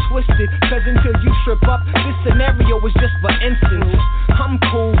get it twisted, cause until you trip up, this scenario is just for instance. I'm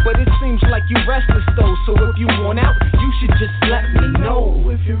cool, but it seems like you restless though. So if you want out, you should just let me know.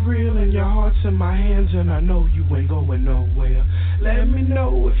 If you're real and your heart's in my hands and I know you ain't going nowhere. Let me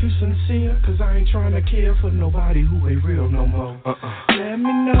know if you're sincere, cause I ain't trying to care for nobody who ain't real no more. Let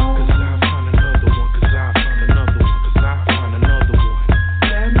me know, cause I found another one, cause I found another one, cause I found another one.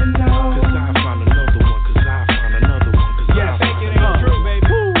 Let me know, cause I found another one, cause I found another one, cause I found another one.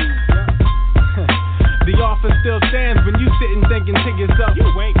 The offer still stands when you sitting thinking to yourself, you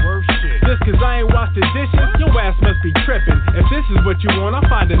ain't worth shit. Just cause I ain't washed the dishes, your ass must be tripping. If this is what you want, I'll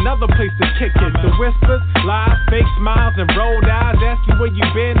find another place to kick it. The whispers, lies, fake smiles, and rolled eyes. Ask you where you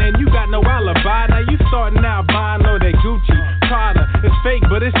been and you got no alibi. Now you starting out buying all that Gucci, Prada. It's fake,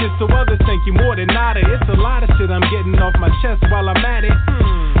 but it's just so others think you more than nada. It's a lot of shit I'm getting off my chest while I'm at it.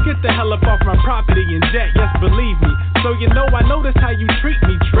 Get the hell up off my property and jet, yes believe me. So you know I notice how you treat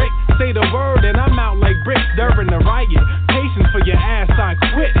me, trick. Say the word and I'm out like bricks during the riot. Patience for your ass, I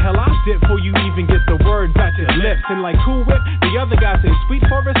quit. Hell, I did before you even get the words out your lips. And like Cool Whip, the other guy say sweet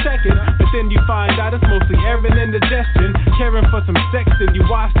for a second, but then you find out it's mostly air and indigestion. Caring for some sex, then you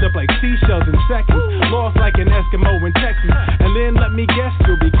washed up like seashells in seconds. Lost like an Eskimo in Texas. And then let me guess,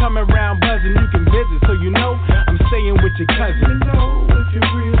 you'll be coming around buzzing. You can visit, so you know I'm staying with your cousin. Let me know if you're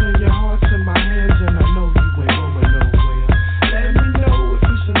real and your heart's in my hands and I know you ain't going nowhere. Let me know if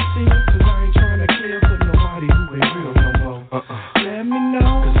you're sincere, cause I ain't trying to care for nobody who ain't real no more. Let me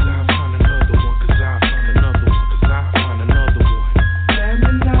know, cause I found another one, cause I found another one, cause I found another one. Let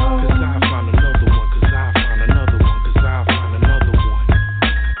me know, cause I found another one, cause I found another one, cause I found another one.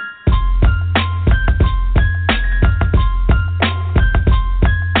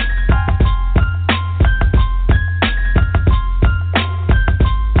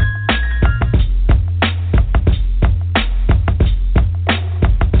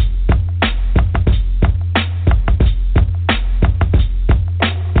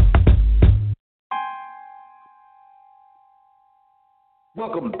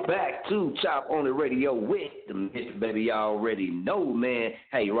 Welcome back to Chop on the Radio with the Mr. Baby. Y'all already know, man.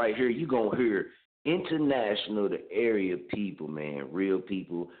 Hey, right here, you going to hear international, the area people, man. Real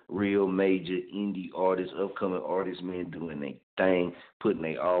people, real major indie artists, upcoming artists, man, doing their thing, putting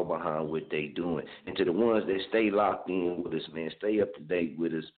they all behind what they doing. And to the ones that stay locked in with us, man, stay up to date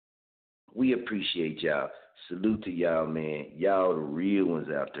with us. We appreciate y'all. Salute to y'all, man. Y'all the real ones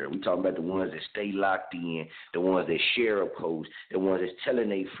out there. We talking about the ones that stay locked in, the ones that share a post, the ones that's telling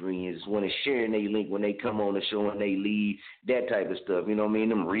their friends, the ones that sharing their link when they come on the show and they leave, that type of stuff. You know what I mean?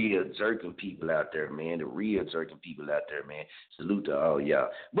 Them real jerking people out there, man. The real jerking people out there, man. Salute to all y'all.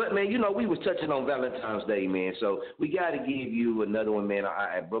 But, man, you know, we was touching on Valentine's Day, man, so we got to give you another one, man.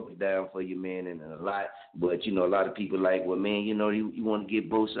 I broke it down for you, man, and a lot. But, you know, a lot of people like, well, man, you know, you want to get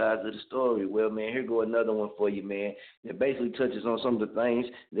both sides of the story. Well, man, here go another one for you, man. It basically touches on some of the things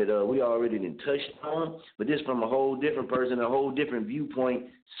that we already done touched on, but this from a whole different person, a whole different viewpoint,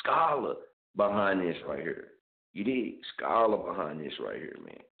 scholar behind this right here. You did? Scholar behind this right here,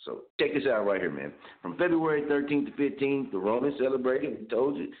 man. So check this out right here, man. From February 13th to 15th, the Romans celebrated, we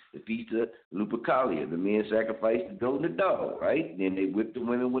told you, the Feast of Lupercalia. The men sacrificed the goat and the dog, right? Then they whipped the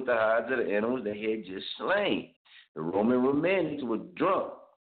women with the hides of the animals they had just slain. The Roman romantics were drunk.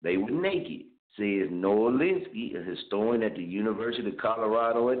 They were naked, says Noah Linsky, a historian at the University of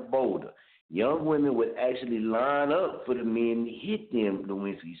Colorado at Boulder. Young women would actually line up for the men to hit them,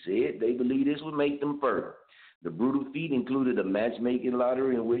 Lewinsky said. They believed this would make them fertile. The brutal feat included a matchmaking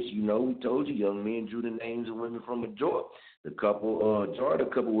lottery in which, you know, we told you, young men drew the names of women from a drawer. The couple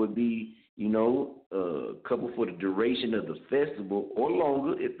would be, you know, a couple for the duration of the festival or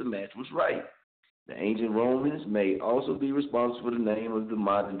longer if the match was right. The ancient Romans may also be responsible for the name of the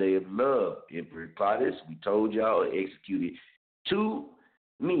modern day of love. Emperor Claudius, we told y'all, executed 2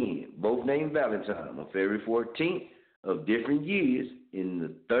 men, both named Valentine, on February 14th of different years in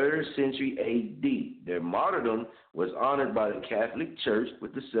the 3rd century A.D. Their martyrdom was honored by the Catholic Church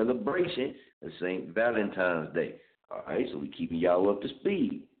with the celebration of St. Valentine's Day. All right, so we keeping y'all up to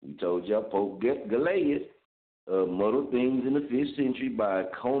speed. We told y'all Pope Gallius muddled things in the 5th century by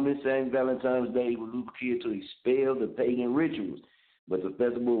combing St. Valentine's Day with Lupercalia to expel the pagan rituals. But the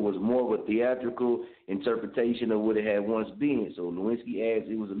festival was more of a theatrical interpretation of what it had once been. So Lewinsky adds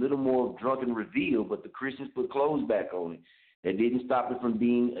it was a little more drunken reveal, but the Christians put clothes back on it. That didn't stop it from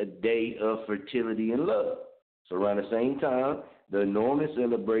being a day of fertility and love. So around the same time, the Normans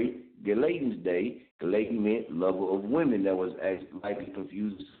celebrate Galatin's Day. Galatin meant lover of women. That was likely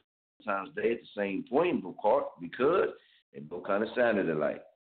confused with Valentine's Day at the same point, because they both kind of sounded alike.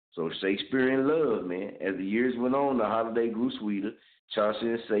 So Shakespearean love, man. As the years went on, the holiday grew sweeter.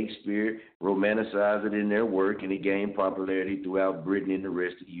 Chaucer and Shakespeare romanticized it in their work, and it gained popularity throughout Britain and the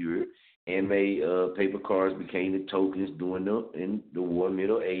rest of Europe. Handmade paper cards became the tokens in the War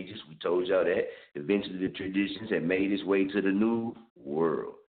Middle Ages. We told y'all that. Eventually, the traditions had made its way to the New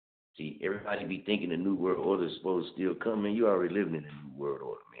World. See, everybody be thinking the New World Order is supposed to still come, man. You already living in the New World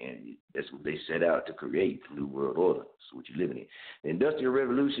Order, man. That's what they set out to create, the New World Order. That's what you're living in. The Industrial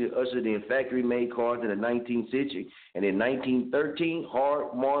Revolution ushered in factory-made cards in the 19th century, and in 1913,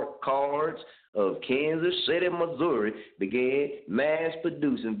 hard-marked cards of Kansas City, Missouri, began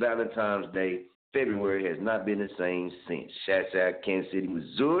mass-producing Valentine's Day. February has not been the same since. Shouts out Kansas City,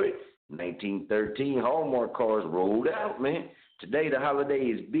 Missouri, 1913, Hallmark cards rolled out, man. Today, the holiday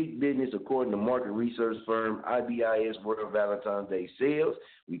is big business according to market research firm IBIS World Valentine's Day sales.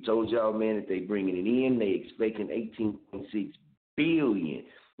 We told y'all, man, that they bringing it in. They expecting $18.6 billion.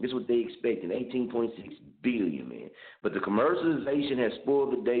 This is what they expecting, $18.6 billion, man. But the commercialization has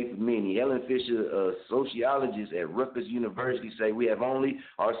spoiled the day for many. Helen Fisher, a sociologist at Rutgers University, say we have only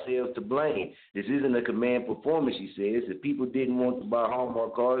ourselves to blame. This isn't a command performance, she says. If people didn't want to buy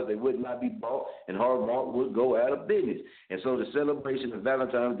Hallmark cards, they would not be bought, and Hallmark would go out of business. And so the celebration of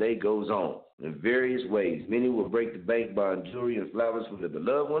Valentine's Day goes on in various ways. Many will break the bank buying jewelry and flowers for their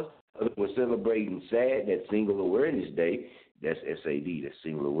beloved ones. Others will celebrating SAD, that Single Awareness Day. That's SAD, that's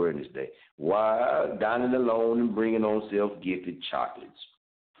Single Awareness Day. While dining alone and bringing on self-gifted chocolates.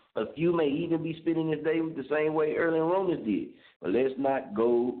 A few may even be spending this day the same way early Romans did. But let's not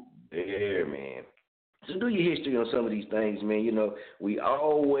go there, man. So do your history on some of these things, man. You know, we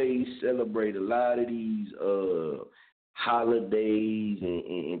always celebrate a lot of these holidays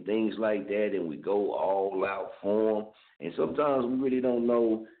and things like that, and we go all out for them. And sometimes we really don't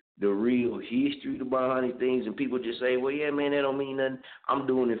know the real history behind these things, and people just say, well, yeah, man, that don't mean nothing. I'm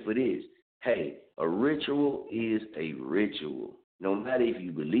doing it for this. Hey, a ritual is a ritual. No matter if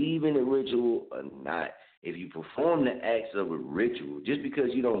you believe in a ritual or not, if you perform the acts of a ritual, just because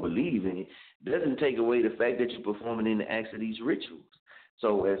you don't believe in it, doesn't take away the fact that you're performing in the acts of these rituals.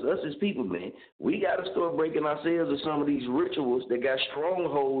 So as us as people, man, we got to start breaking ourselves of some of these rituals that got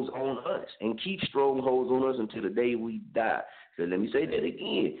strongholds on us and keep strongholds on us until the day we die. So let me say that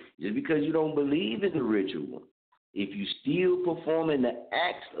again. Just because you don't believe in the ritual, if you still performing the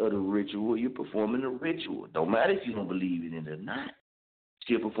acts of the ritual, you're performing the ritual. Don't matter if you don't believe in it or not.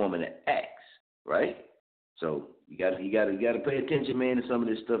 Still performing the acts, right? So you got to pay attention, man, to some of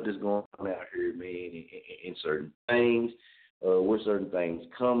this stuff that's going on out here, man, in certain things, where certain things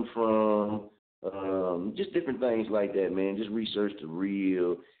come from, just different things like that, man. Just research the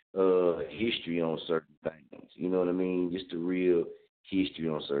real history on certain things. You know what I mean? Just the real history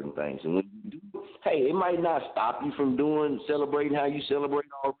on certain things. And when you do, hey, it might not stop you from celebrating how you celebrate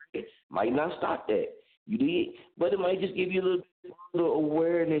already. Might not stop that. You did, but it might just give you a little bit further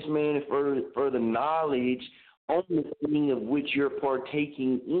awareness, man, and further knowledge on the thing of which you're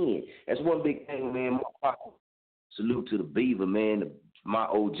partaking in. That's one big thing, man. Salute to the Beaver, man, my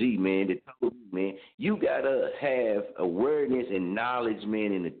OG, man, that told me, man, you gotta have awareness and knowledge,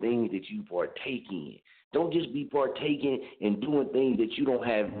 man, in the things that you partake in. Don't just be partaking and doing things that you don't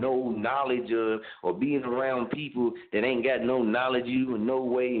have no knowledge of, or being around people that ain't got no knowledge of you in no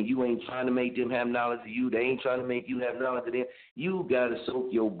way, and you ain't trying to make them have knowledge of you. They ain't trying to make you have knowledge of them. You got to soak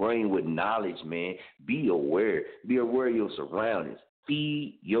your brain with knowledge, man. Be aware. Be aware of your surroundings.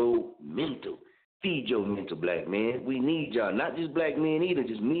 Feed your mental. Feed your mental, black man. We need y'all. Not just black men either,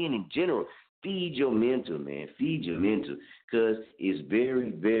 just men in general. Feed your mental, man. Feed your mental, because it's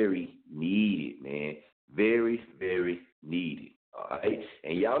very, very needed, man. Very, very needed, all right?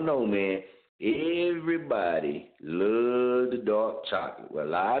 And y'all know, man, everybody loves the dark chocolate. Well, a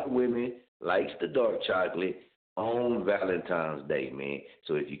lot of women likes the dark chocolate on Valentine's Day, man.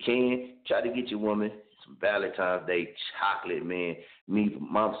 So if you can, try to get your woman some Valentine's Day chocolate, man. Me, for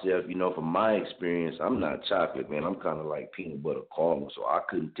myself, you know, from my experience, I'm not chocolate, man. I'm kind of like peanut butter caramel, so I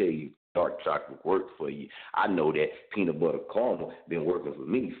couldn't tell you dark chocolate worked for you. I know that peanut butter caramel been working for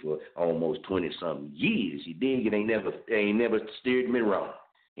me for almost 20-something years. You dig? It ain't never steered me wrong.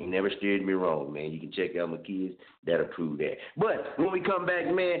 Ain't never steered me wrong, man. You can check out my kids that'll prove that. But when we come back,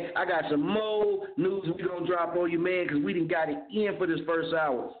 man, I got some more news we gonna drop on you, man, because we done got it in for this first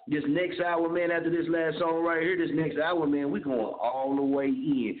hour. This next hour, man, after this last song right here, this next hour, man, we going all the way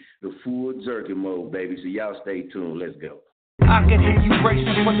in the full jerky mode, baby. So y'all stay tuned. Let's go. I could hear you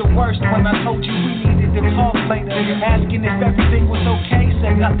bracing for the worst when I told you we needed to talk later. Asking if everything was okay,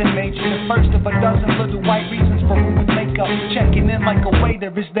 said nothing major. The first of a dozen little white reasons for who would make up. Checking in like a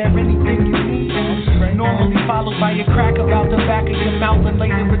waiter, is there anything you need? Normally followed by a crack about the back of your mouth and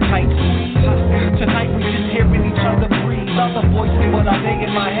later a tight squeeze. Tonight we just hearing each other breathe. Other voices, but are they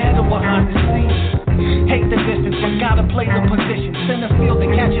in my head or behind the scenes? Hate the distance, but gotta play the position. Center field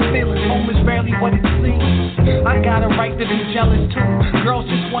and catch your feelings. Home is rarely what it seems. I got a right to be jealous too. Girls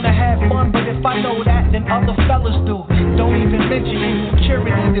just wanna have fun, but if I know that, then other fellas do. Don't even mention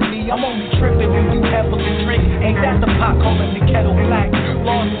insecurity to me. I'm only tripping when you heavily drink. Ain't that the pot calling the kettle black?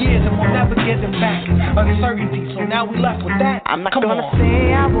 Lost years and we'll never get them back. Uncertainty, so now we left with that. I'm not gonna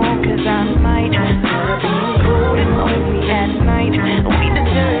say I won't, cause I might. Gonna be cold and lonely at night. We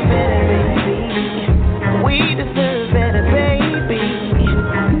deserve better, baby. We deserve better, baby.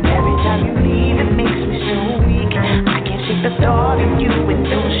 Every time you leave, it makes me so weak. I can't shake the thought of you in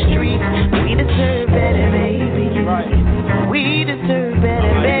those streets. We deserve better, baby. We deserve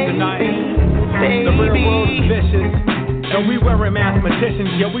better, baby. The real world's vicious, and we weren't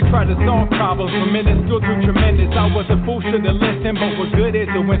mathematicians, yet we try to solve problems from minuscule to tremendous. I was a fool, should've listened, but what good is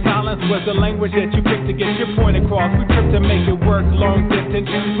it when silence was the language that you picked to get your point across? We tripped to make it work long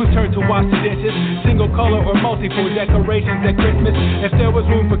distance. We turned to wash the dishes, single color or multiple decorations at Christmas. If there was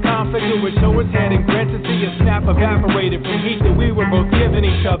room for conflict, it would show its head and grin to see a snap evaporated from heat that we were both giving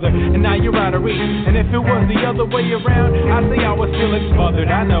each other. And now you're out of reach. And if it was the other way around, I'd say I was feeling smothered.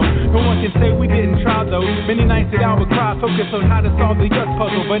 I know, no one can say we didn't try though. Many nights that I would cry, focus on how to solve the yuck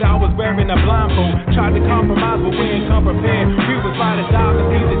puzzle, but I was wearing a blindfold. Tried to compromise, but we ain't come prepared. We was ride or die, but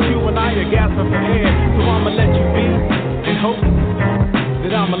see that you and I are gasping for air. So I'ma let you be, and hope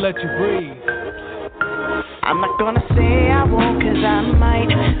that I'ma let you breathe. I'm not gonna say I won't, cause I might.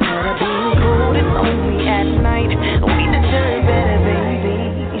 Gonna be cold and lonely at night. We deserve better,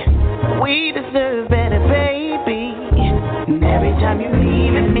 baby. We deserve better, baby. And every time you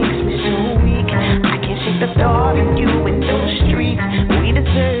leave, it makes me so weak. I can't shake the thought of you in those streets. We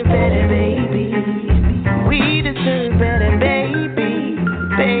deserve better, baby. We deserve better, baby.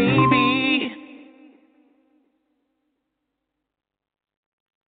 Baby.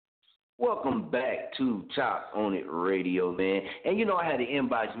 Welcome back to Chop On It Radio, man. And you know, I had to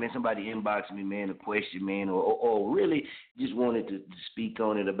inbox, man. Somebody inboxed me, man, a question, man, or really just wanted to speak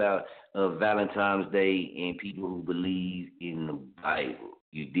on it about Valentine's Day and people who believe in the Bible.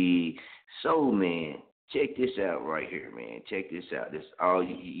 You dig? So, man, check this out right here, man. Check this out. This all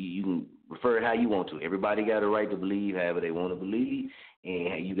you can refer it how you want to. Everybody got a right to believe however they want to believe,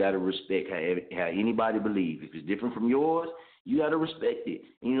 and you got to respect how anybody believes. If it's different from yours, You got to respect it.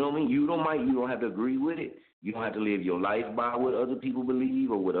 You know what I mean? You don't have to agree with it. You don't have to live your life by what other people believe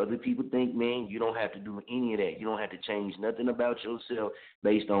or what other people think, man. You don't have to do any of that. You don't have to change nothing about yourself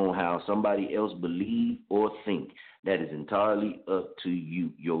based on how somebody else believe or think. That is entirely up to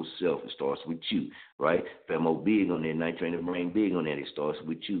you yourself. It starts with you, right? Femo big on that, Night Train and Brain big on that. It starts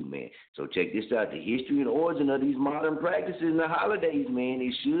with you, man. So check this out. The history and origin of these modern practices and the holidays, man,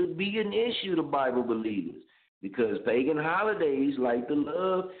 it should be an issue to Bible believers because pagan holidays like the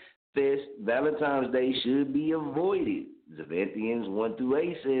Love Fest, Valentine's Day should be avoided. Philippians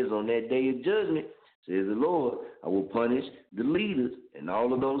 1-8 says, on that day of judgment, says the Lord, I will punish the leaders and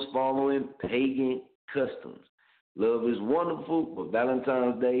all of those following pagan customs. Love is wonderful, but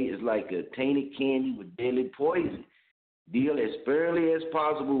Valentine's Day is like a tainted candy with deadly poison. Deal as fairly as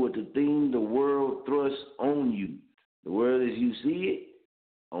possible with the thing the world thrusts on you. The world as you see it,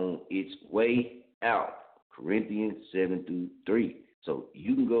 on its way out. Corinthians 7-3. So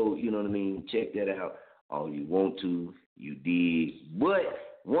you can go, you know what I mean, check that out all you want to, you dig. But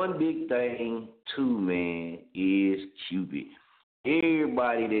one big thing, too, man, is Cupid.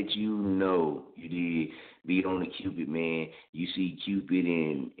 Everybody that you know, you dig, be on the Cupid, man. You see Cupid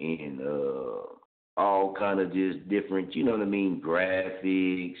in all kind of just different, you know what I mean,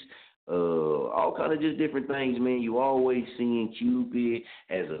 graphics, all kind of just different things, man. You always seeing Cupid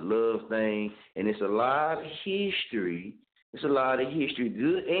as a love thing, and it's a lot of history. It's a lot of history,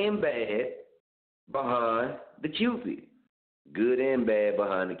 good and bad, behind the Cupid. Good and bad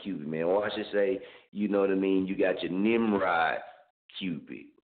behind the Cupid, man. Or I should say, you know what I mean, you got your Nimrod Cupid.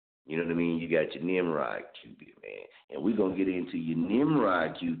 You know what I mean? You got your Nimrod Cupid, man. And we're going to get into your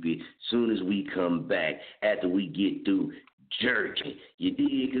Nimrod Cupid soon as we come back after we get through jerking. You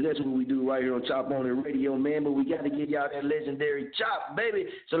dig? Because that's what we do right here on Chopology Radio, man. But we got to give y'all that legendary chop, baby.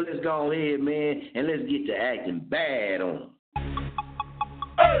 So let's go ahead, man, and let's get to acting bad on them.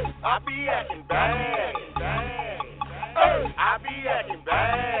 I be acting bad. I be acting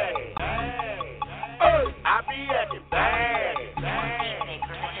bad. I be acting bad.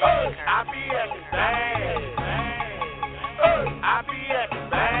 I be acting bad. I be acting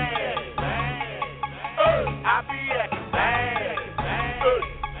bad. I be acting bad.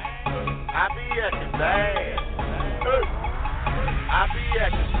 I be acting bad. I be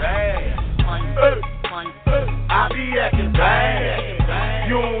acting bad. I be acting bad.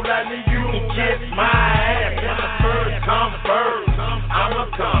 You don't let me, you can kiss my ass. When the first come first, I'ma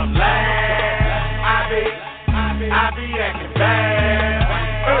come last. I be acting bad.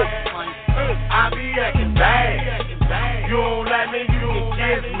 I be acting bad. You don't let me, you can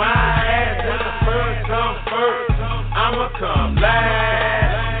kiss my ass. When the first come first, I'ma come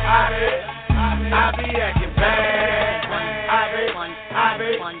last. I be acting bad. I be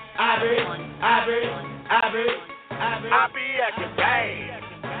acting bad.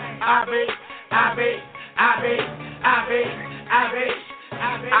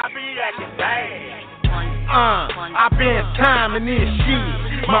 I be acting bad. I been timing this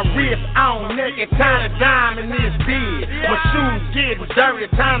shit. My wrist on naked, time to dime in this bed. My shoes getting dirty,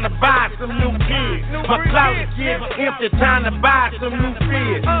 time to buy some new kids. My closet getting empty, time to buy some new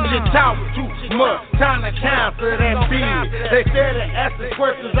fits. You talk too much, time to cancel that bid. They said they asking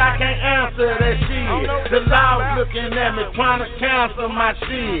questions, I can't answer that shit. The law's looking at me, trying to cancel my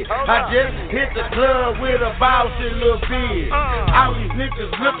shit. I just hit the club with a bullshit little bit. All these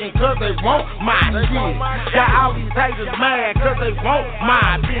niggas looking cause they want my shit. Got all these haters mad cause they want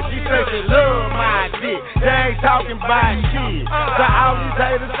my bitch. She say she love my dick. They ain't talking about shit. So all these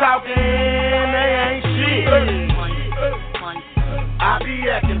haters talking, they ain't shit. I be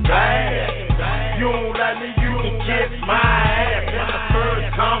acting bad. You don't let me, you can kiss my ass. When the first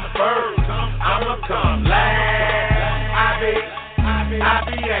come first, I'ma come last. I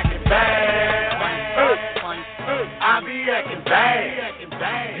be acting bad. I be acting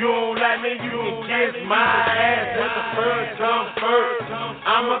bad. You don't let me, you can kiss my ass. When the first come first,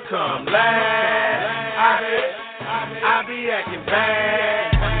 I'ma come last. I be acting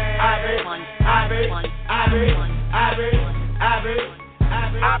bad. I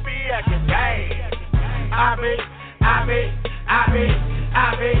be acting bad.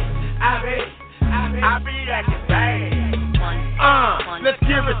 I be acting bad. Let's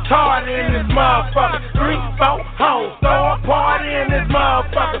get retarded in this motherfucker. 3-4 hoes, throw a party in this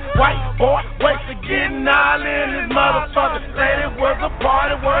motherfucker. White boy, waste to getting all in this motherfucker. Said it was a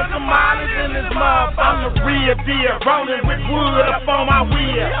party, worth some mileage in this motherfucker. I'm the real deal, rolling with wood up on my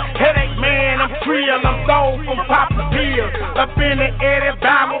wheel. Headache man, I'm trill, I'm sold from Papa Bill. Up in the Eddie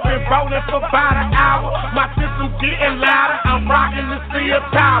Bible, been rolling for about an hour. My system getting louder, I'm rocking this Eiffel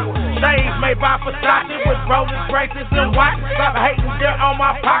Tower. Things made by Versace with Rolex bracelets and watches. Stop hating dirt on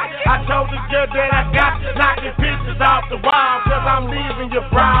my pocket. I told the girl that I got knocking pictures off the wall, cause I'm leaving you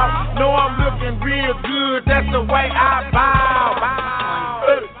proud. Know I'm looking real good, that's the way I bow.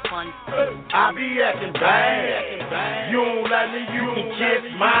 I be acting bad. You don't let me, you can kiss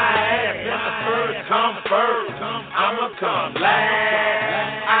my ass. Let the first come first, I'ma come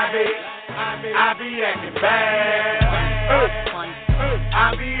last. I be acting bad.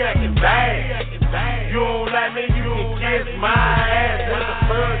 I be acting bad. You don't let me, you can kiss my ass. Let the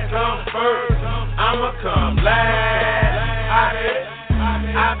first come first, I'ma come last.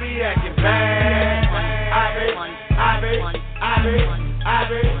 I be acting bad. I be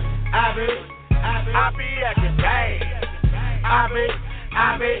acting bad.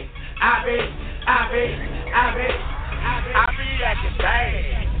 I be acting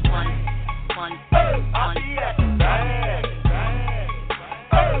bad.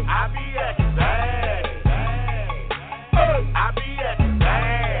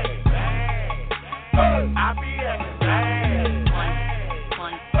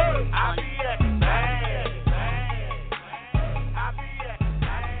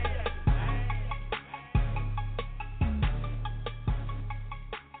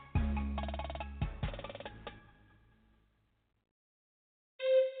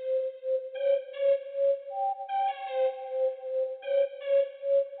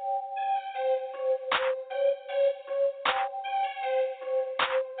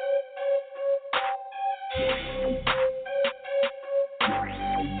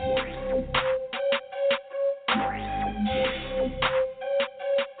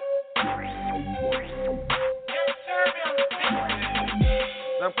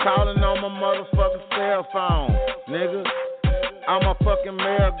 I'm calling on my motherfucking cell phone, nigga. I'm a fucking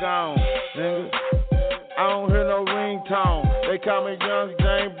mail gone, nigga. I don't hear no ringtone. They call me Young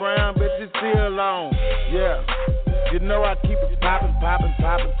James Brown, bitch, it's still on. Yeah, you know I keep it poppin'.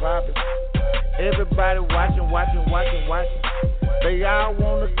 Everybody watching. They all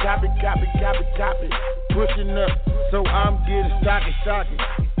wanna copy. Pushing up, so I'm getting stocky.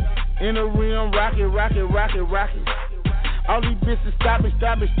 In the rim, rocky. All these bitches stop me,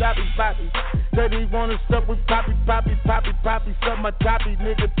 poppy. Say they wanna suck with poppy. Suck my toppy,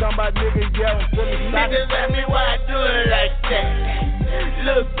 nigga, talking about nigga, yeah, I'm feeling stocky. Niggas ask me why I do it like that.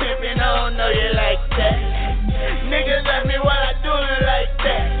 Look pimpin', I don't know you like that. Niggas ask me why I do it like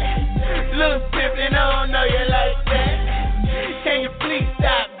that. Look pimpin', I don't know you like that. Can you please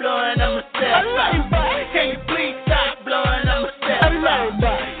stop blowing on myself? Can you please stop blowing on myself?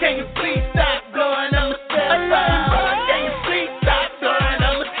 Can you please stop blowing on myself?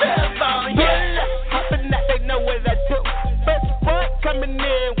 Coming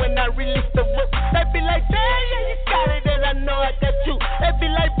in when I release the whip. They be like, damn, yeah, you got it, and I know I got you. They be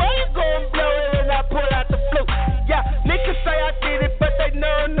like, boy, you gon' blow it, and I pull out the flute. Yeah, niggas say I did it, but they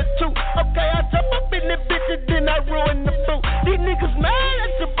know I'm the truth. Okay, I jump up in the bitch and then I ruin the food. These niggas mad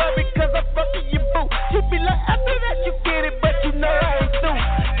at you, boy, because I'm fucking your boo. She be like, after that you get it, but you know I ain't through.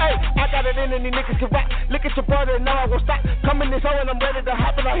 Hey, I got it in and these niggas can rock. Look at your brother and now I won't stop. Come in this hole and I'm ready to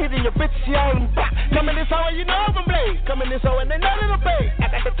hop and I hit in your bitch, she all in back. Come in this hole and you know I'm blaze. Come in this hole and they know that I'm blaze. I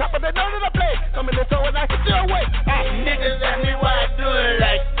got the top and they know that I'm blaze. Come in this hole and I hit your way. Niggas ask me why I do it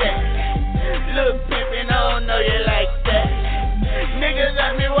like that. Look pimpin', I don't know you like that. Niggas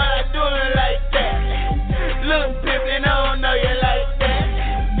ask me why I do it like that. Look pimpin', I don't know you like that.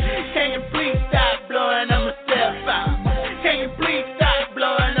 Can you please stop blowing on myself out? Can you please stop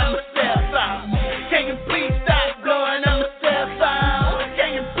blowing on myself out? Can you please stop blowing on myself out?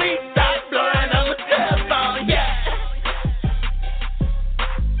 Can you please stop blowing on myself out? Yeah.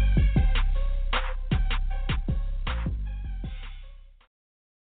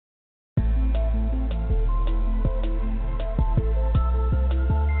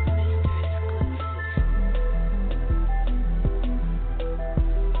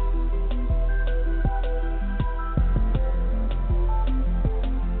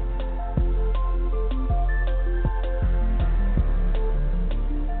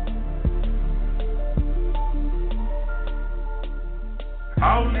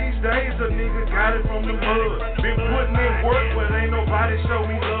 All these days a nigga got it from the mud. Been putting in work but ain't nobody show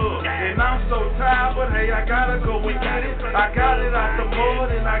me love. And I'm so tired, but hey, I gotta go and get it. I got it out the mud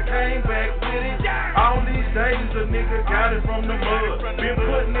and I came back with it. All these days a nigga got it from the mud. Been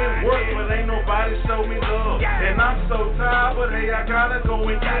putting in work but ain't nobody show me love. And I'm so tired, but hey, I gotta go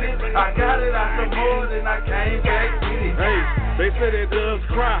and get it. I got it out the mud and I came back with it. Hey, they say that doves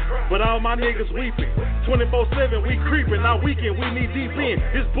cry, but all my niggas weeping. 24/7, we creeping. Our weekend, we need deep in.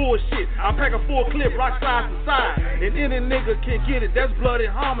 This bullshit. I pack a full clip, rock side to side. And any nigga can get it. That's bloody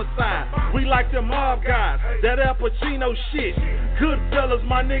homicide. We like them mob guys. That Al Pacino shit. Goodfellas,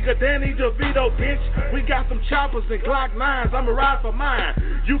 my nigga Danny DeVito, bitch. We got some choppers and Glock 9s. I'ma ride for mine.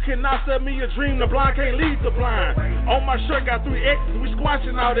 You cannot sell me a dream. The blind can't lead the blind. On my shirt got 3 X's. We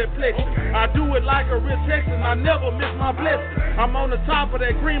squashing all that flexing. I do it like a real Texan. I never miss my blessing. I'm on the top of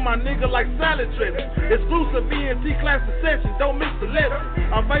that green, my nigga, like salad dressing. Exclusive ENT class session. Don't miss the lesson.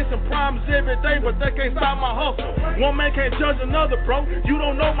 I'm facing problems every day, but that can't stop my hustle. One man can't judge another, bro. You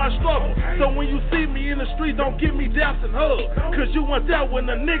don't know my struggle. So when you see me in the street, don't give me daps and hugs. Cause you weren't there when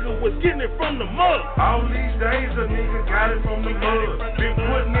the nigga was getting it from the mud. All these days a nigga got it from the mud. Been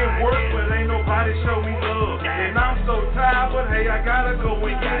putting in work, but ain't nobody show me love. And I'm so tired, but hey, I gotta go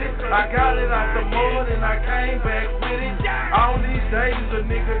and get it. I got it out the mud and I came back with it. All these days a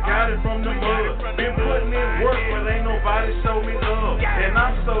nigga got it from the mud. Been putting in work, but ain't nobody show me love. And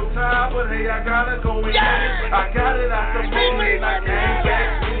I'm so tired, but hey, I gotta go and get it. I got it out the mud and I came back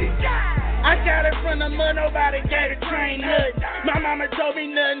with it. I got it from the mud, nobody gave a train nothing. My mama told me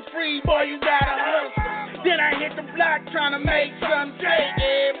nothing free, boy, you gotta hustle. Then I hit the block trying to make some trade.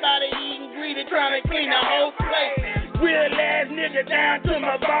 Everybody eating greedy, trying to clean the whole place. Real ass nigga down to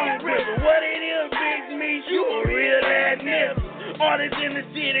my bone river. What it is, big means you a real ass nigga. Artists in the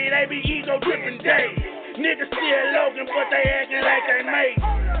city, they be ego tripping days. Niggas still logan, but they acting like they made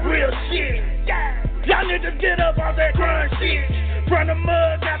real shit. Y'all niggas get up off that grind shit. From the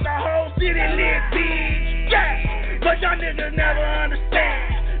mud, got the whole city lit, bitch. Yeah, but y'all niggas never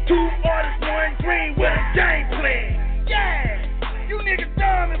understand. 2 artists, 1 dream with a game plan. Yeah, you niggas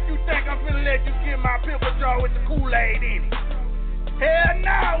dumb if you think I'm finna let you get my pimple jar with the Kool-Aid in it. Hell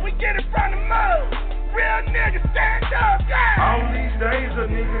no, we get it from the mud. Real niggas stand up, yeah. All these days a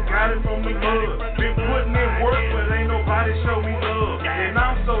nigga got it from the mud. Been putting in work, but ain't nobody show me love. And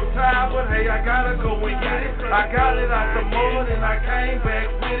I'm so tired, but hey, I gotta go and get it. I got it out the mud and I came back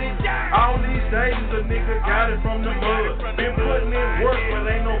with it. All these days a nigga got it from the mud. Been putting in work,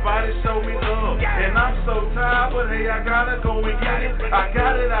 but ain't nobody show me love. And I'm so tired, but hey, I gotta go and get it. I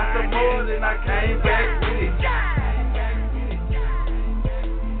got it out the mud and I came back with it.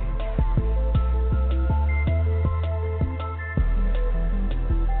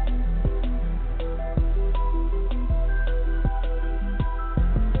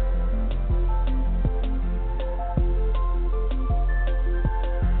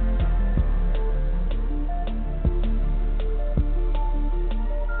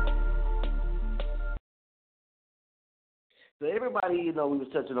 So everybody, we was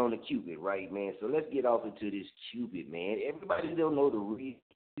touching on the Cupid, right, man? So let's get off into this Cupid, man. Everybody don't know the real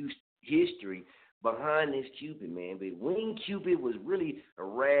history behind this Cupid, man. But Wing Cupid was really a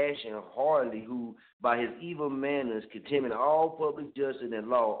rash and harlot who, by his evil manners, contemning all public justice and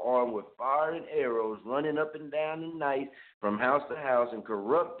law, armed with fire and arrows, running up and down the night from house to house and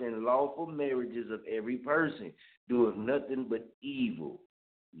corrupting lawful marriages of every person, doing nothing but evil.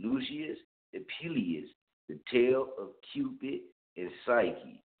 Lucius Appius, The Tale of Cupid and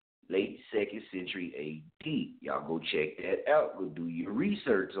Psyche, late 2nd century A.D. Y'all go check that out. Go do your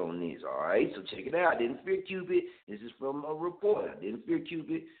research on this, all right? So check it out. I didn't fear Cupid. This is from a report. I didn't fear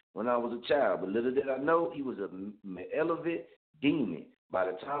Cupid when I was a child, but little did I know he was a malevolent demon. By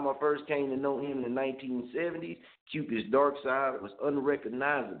the time I first came to know him in the 1970s, Cupid's dark side was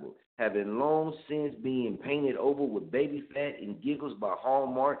unrecognizable, having long since been painted over with baby fat and giggles by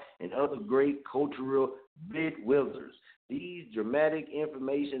Hallmark and other great cultural bedwetters. These dramatic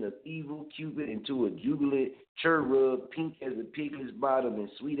information of evil Cupid into a jubilant cherub, pink as a piglet's bottom and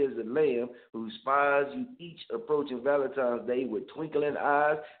sweet as a lamb, who spies you each approaching Valentine's Day with twinkling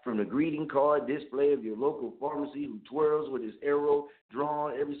eyes from the greeting card display of your local pharmacy, who twirls with his arrow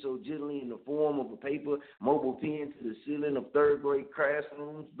drawn ever so gently in the form of a paper mobile pen to the ceiling of third-grade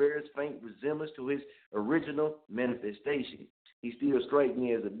classrooms, bears faint resemblance to his original manifestation. He still strikes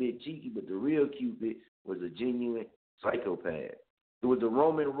me as a bit cheeky, but the real Cupid was a genuine psychopath. It was the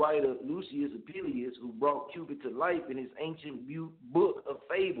Roman writer Lucius Appius who brought Cupid to life in his ancient book of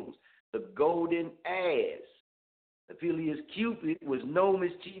fables, The Golden Ass. Appius Cupid was no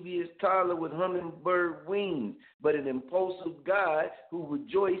mischievous toddler with hummingbird wings, but an impulsive god who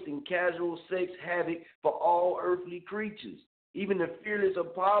rejoiced in casual sex havoc for all earthly creatures. Even the fearless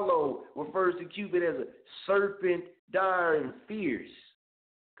Apollo refers to Cupid as a serpent, dire and fierce.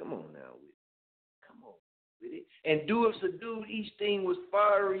 Come on now with it. Come on with it. And do subdued, each thing was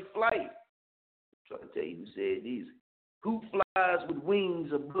fiery flight. I'm trying to tell you who said these. Who flies with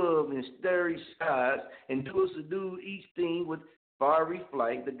wings above in starry skies, and do subdued each thing with fiery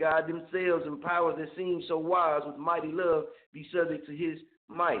flight. The God themselves and powers that seem so wise with mighty love be subject to his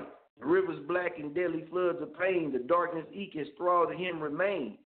might. The rivers black and deadly floods of pain, the darkness eke and thrall to him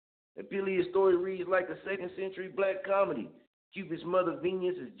remain. Apelia's story reads like a 2nd century black comedy. Cupid's mother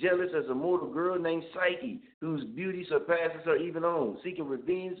Venus is jealous as a mortal girl named Psyche, whose beauty surpasses her even own. Seeking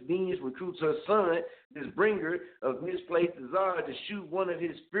revenge, Venus recruits her son, this bringer of misplaced desire, to shoot one of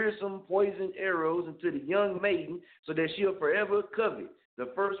his fearsome poisoned arrows into the young maiden so that she'll forever covet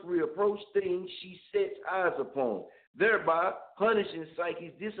the first reapproach thing she sets eyes upon, thereby punishing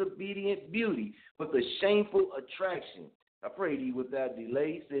Psyche's disobedient beauty with a shameful attraction. I pray thee without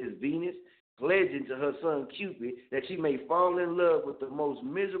delay, says Venus, pledging to her son Cupid that she may fall in love with the most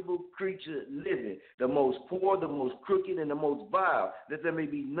miserable creature living, the most poor, the most crooked, and the most vile, that there may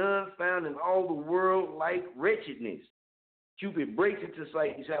be none found in all the world like wretchedness. Cupid breaks into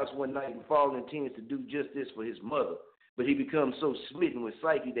Psyche's house one night and Fall intends to do just this for his mother. But he becomes so smitten with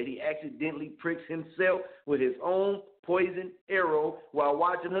Psyche that he accidentally pricks himself with his own poisoned arrow while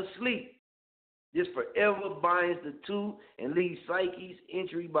watching her sleep. This forever binds the two and leads Psyche's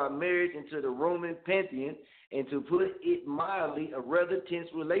entry by marriage into the Roman pantheon, and to put it mildly, a rather tense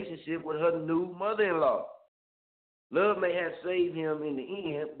relationship with her new mother-in-law. Love may have saved him in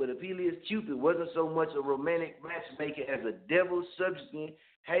the end, but Apelia's Cupid wasn't so much a romantic matchmaker as a devil subjecting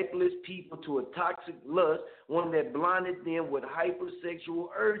helpless people to a toxic lust, one that blinded them with hypersexual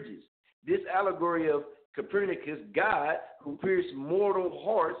urges. This allegory of Copernicus, God, who pierced mortal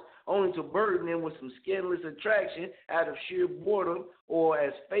hearts only to burden them with some scandalous attraction out of sheer boredom or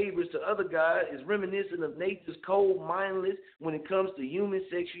as favors to other gods, is reminiscent of nature's cold mindless when it comes to human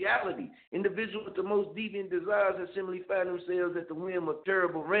sexuality. Individuals with the most deviant desires have simply found themselves at the whim of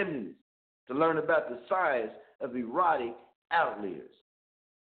terrible remnants. To learn about the science of erotic outliers,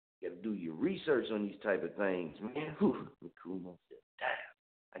 you got to do your research on these type of things, man. Whew, let me cool myself down.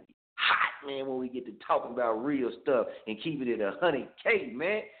 I get hot, man, when we get to talking about real stuff and keep it at 100K,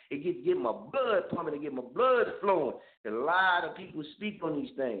 man. It gets get my blood pumping and get my blood flowing. A lot of people speak on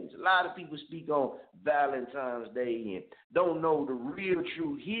these things. A lot of people speak on Valentine's Day and don't know the real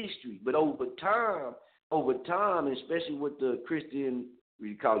true history. But over time, especially with the Christian,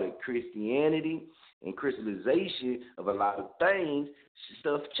 we call it Christianity and crystallization of a lot of things,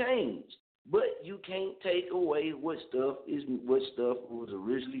 stuff changed. But you can't take away what stuff was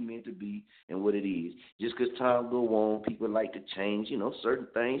originally meant to be and what it is. Just because time go on, people like to change, certain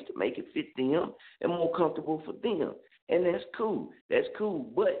things to make it fit them and more comfortable for them. And that's cool. That's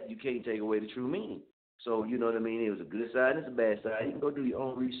cool, but you can't take away the true meaning. So, you know what I mean? It was a good side and it's a bad side. You can go do your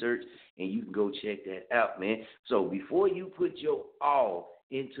own research and you can go check that out, man. So before you put your all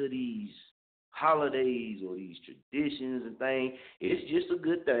into these holidays or these traditions and things, it's just a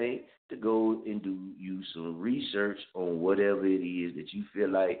good thing to go and do you some research on whatever it is that you feel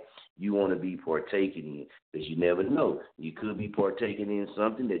like you want to be partaking in, because you never know. You could be partaking in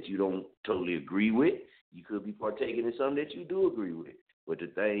something that you don't totally agree with. You could be partaking in something that you do agree with. But the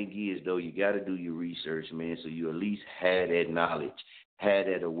thing is, though, you got to do your research, man, so you at least have that knowledge, have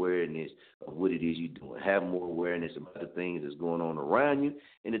that awareness of what it is you're doing. Have more awareness about the things that's going on around you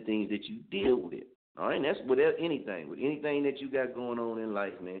and the things that you deal with. All right, and that's with anything. With anything that you got going on in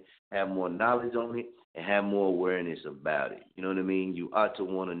life, man, have more knowledge on it and have more awareness about it. You know what I mean? You ought to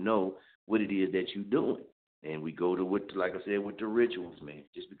want to know what it is that you're doing. And we go to, like I said, with the rituals, man.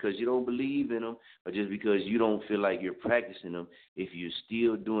 Just because you don't believe in them or just because you don't feel like you're practicing them, if you're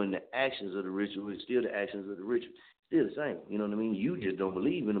still doing the actions of the ritual, it's still the actions of the ritual. Still the same. You know what I mean? You just don't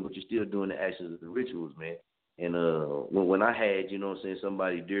believe in them, but you're still doing the actions of the rituals, man. And when I had,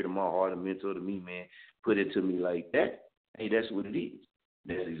 somebody dear to my heart, a mentor to me, man, put it to me like that, hey, that's what it is.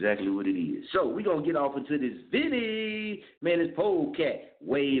 That's exactly what it is. So we're going to get off into this video. Man, this polecat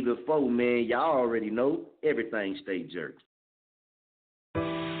way before, man. Y'all already know everything stay jerked.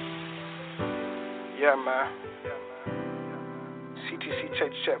 Yeah, man. CTC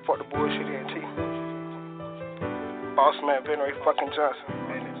check, fuck the bullshit NT. Boss man, Veneray fucking Johnson.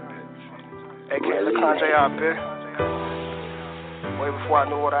 A.K.A. LeConjay out there. Way before I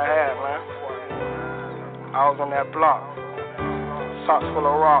knew what I had, man. I was on that block. Socks full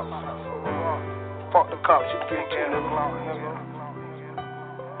of rocks. Fuck the cops, you can get in the block, nigga.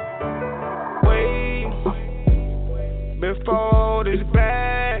 Way before this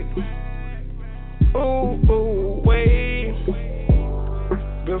bag. Ooh, way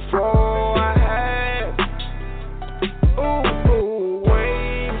before I had. Ooh,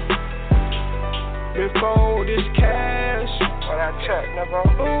 way before this cash. When I check, nigga.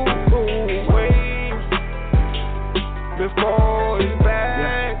 Ooh, way before it's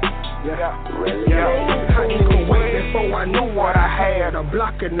back. Yeah. I knew way before I knew what I had. had. A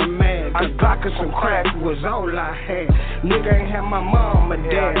block in the mag, a block of some crack was all I had. Nigga ain't had my mom and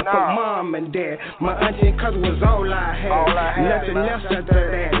dad, but mom and dad. My auntie and cousin was all I had. Nothing else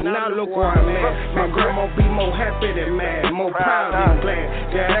after that. Now look where I'm at. My grandma be more happy than mad, more proud than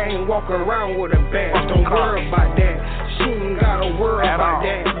glad that I ain't walk around with a badge. Don't worry about that. She ain't gotta worry about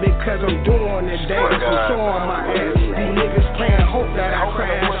that because I'm doing the dance. I'm showing my ass. These niggas playing hope that I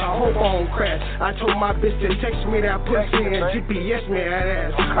crash. I hope I don't crash. I told my bitch to text me that pussy and GPS me that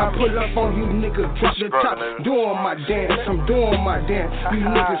ass. I pull up on you niggas, drop the top, doing my dance. I'm doing my dance. You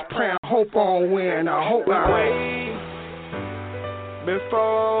niggas praying, hope on win. I hope I win.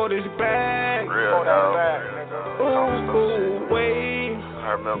 Before this bag, ooh, wait.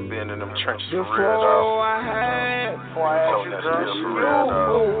 I remember being in them trenches for real, before I had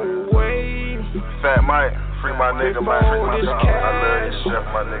you, wait. Fat Mike, free my nigga, man, free my dog. I love you, chef,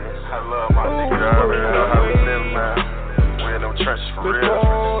 my nigga. I love my nigga. I already know how we live, man. We in them trenches for real.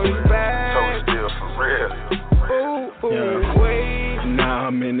 Toes still for real. Now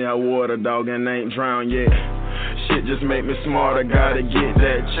I'm in that water, dog, and ain't drowned yet. Shit just make me smarter, gotta get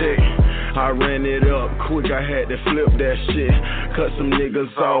that check. I ran it up quick, I had to flip that shit. Cut some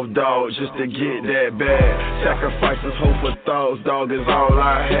niggas off, dog, just to get that bag. Sacrifices, hope for thoughts, dog, is all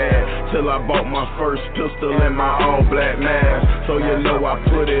I had. Till I bought my first pistol and my all black mask. So you know I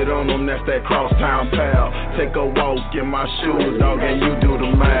put it on them, that's that crosstown pal. Take a walk in my shoes, dog, and you do the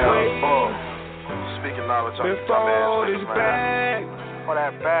math. Speaking knowledge on before this bag. For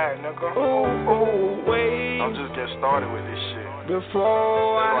that bag, nigga. Ooh, wait. I'm just getting started with this shit.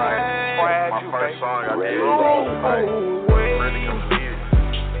 Before I had my first song, I did. Really completed.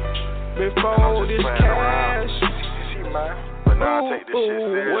 Before this cash. See, man. But now I take this shit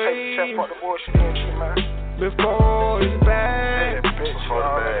serious. Check for the bullshit and shit, man. Before this bag. Before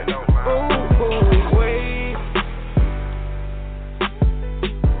the bag. Ooh, wait.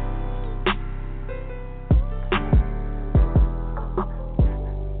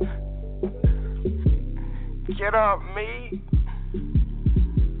 Get up, me.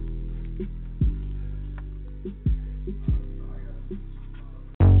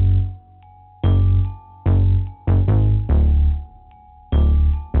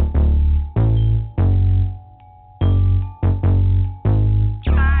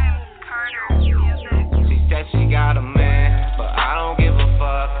 She said she got a man, but I don't give a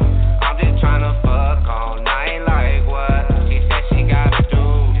fuck. I'm just tryna fuck all night, like what? She said she got a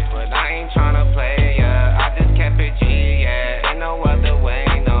dude, but I ain't tryna play.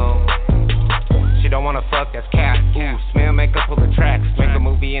 Don't wanna fuck, that's cat. Ooh, smell makeup, pull the tracks. Make a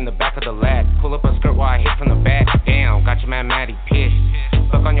movie in the back of the lag. Pull up a skirt while I hit from the back. Damn, got your man Maddie pissed.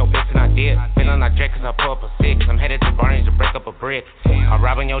 Fuck on your bitch and I did. Feeling like Drake cause I pull up a 6. I'm headed to Barney's to break up a brick. I'm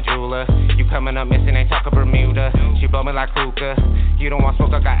robbing your jeweler. You coming up missing, ain't talking Bermuda. She blow me like hookah. You don't want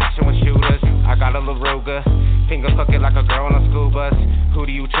smoke, I got action with shooters. I got a LaRuga. Finger fuck it like a girl on a school bus. Who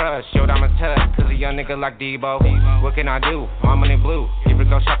do you trust? Show down a touch. Cause a young nigga like Debo. What can I do? Mama in blue. Give it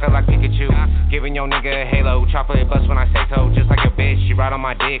go chocolate like Pikachu. Giving your nigga a halo. Chocolate bust when I say so. Just like your bitch. She ride on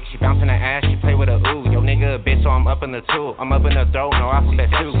my dick. She bouncing her ass. She play with a ooh. Your nigga a bitch, so I'm up in the tool. I'm up in the throat. No alphabet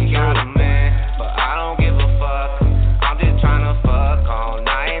soup. She got a man, but I don't give a fuck. I'm just tryna fuck all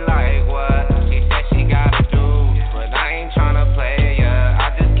night, like what? She said she got a dude, but I ain't tryna play, yeah.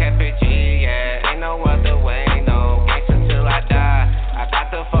 I just kept it G, yeah. Ain't no other way, no. Gangsta till I die. I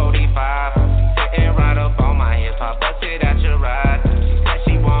got the 45, sitting right up on my hip. I busted at your ride. She said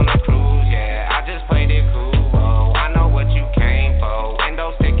she wanna cruise, yeah. I just played it cool, oh. I know what you came for.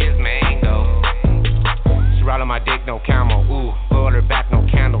 Window stick is mango. She ride on my dick, no camel, ooh. Blow her back, no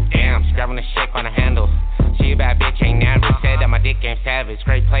candle, damn. She grabbing the shake on the handle. She a bad bitch, ain't average. Said that my dick ain't savage.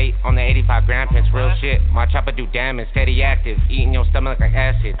 Great plate on the 85 gram pins, real shit. My chopper do damage, steady active. Eating your stomach like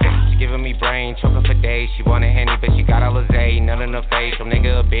acid. She giving me brain, choking for days. She want a Henny, but she got Alizé. None in her face, some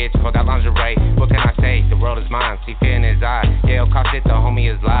nigga a bitch. Call that lingerie. What can I say? The world is mine. See fear in his eye. Yeah, it'll cost it, the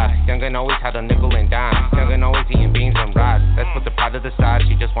homie is live. Youngin' always had a nickel and dime. Youngin' always eating beans and rice. Let's put the pride to the side.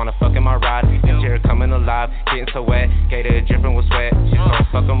 She just wanna fuck in my ride. And her coming alive, getting so wet. Gator dripping with sweat. She's so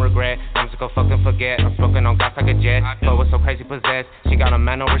fucking regret. I'm just gonna fucking forget. I'm smoking on gas like a jet. Flow was so crazy possessed. She got a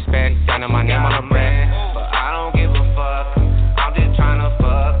man, no respect. Signing my name on her breath. But I don't give a fuck. I'm just tryna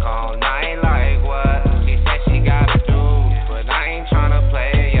fuck all night, like what? She said she got a dude, but I ain't tryna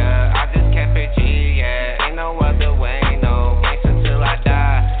play, yeah. I just kept it G, yeah. Ain't no other way, no. Gangsta till I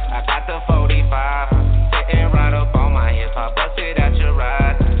die. I got the 45, sitting right up on my hip. I busted at your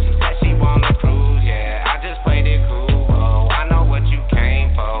ride. She said she wanna cruise, yeah. I just played it cool, oh. I know what you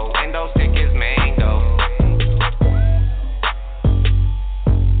came for. Window stick is mango.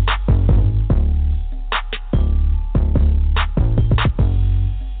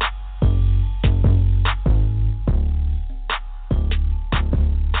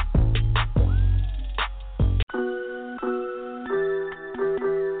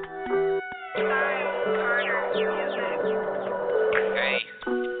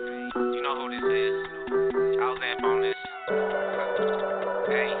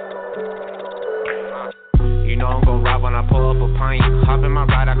 Hop in my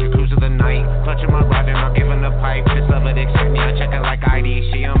ride, I can cruise to the night. Clutching my rod and I'll give her the pipe. This love it excite me, I check it like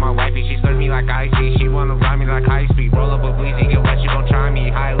ID. She on my wifey, she slurs me like icy. She wanna ride me like high speed. Roll up a bleezy, get wet, she gon' try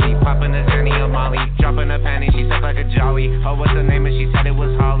me highly. Poppin' a Zanny or Molly, dropping a panty, she suck like a jolly. Oh, what's her name? And she said it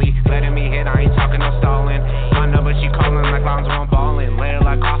was Holly. Letting me hit, I ain't talking no stalling. My number, she calling like Lonzo, I'm ballin'. Lay her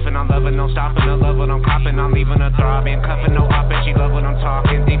like coffin, I'm loving, no stopping. I love what I'm copping, I'm leaving her throbbing. Cuffing, no hopping, she love what I'm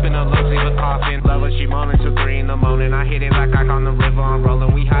talking. Deep in her lungs, leave her coughing. Love her, she moaning till 3 in the morning. I hit it like Ike on the river, I'm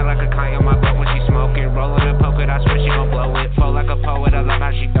rolling. We high like a kite on my boat when she smoking. Rolling and poke it, I swear she gon' blow it. Flow like a poet, I love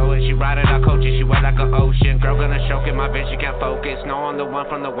how she throw it. She ride it, I coach it, she wet like an ocean. Girl gonna choke it, my bitch, she can't focus. No, I'm the one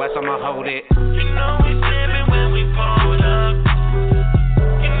from the west, I'ma hold it. You know we sippin' when we pulled up.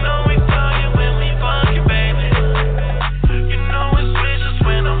 You know we fuckin' when we fuckin', baby. You know it's vicious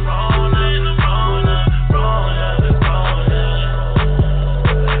when I'm rollin', rollin', rollin', rollin'.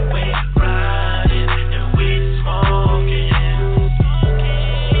 We ridin' and we smokin'.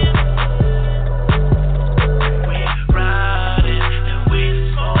 We ridin' and we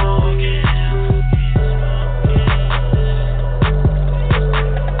smokin'.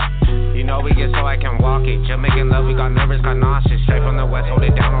 You know we get so I can walk it. Jamaican love, we got nervous, got nauseous. Straight from the west, hold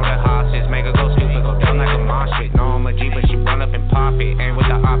it down, hold it hostage. Make her go stupid, go down like a mosh pit. No, I'm a G, but she run up and pop it. Ain't with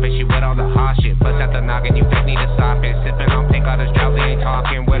the op it, she with all the hot shit. Bust at the noggin, you fake need to stop it. Sippin' on pink, all this drowsy, ain't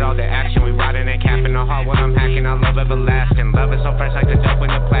talking. With all the action, we riding and capping. The heart when I'm hacking, I love everlasting. Love it so fresh like the dope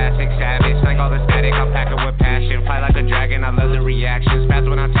in the plastic. Savage, thank all the static, I'll pack it with passion. Fly like a dragon, I love the reactions. Fast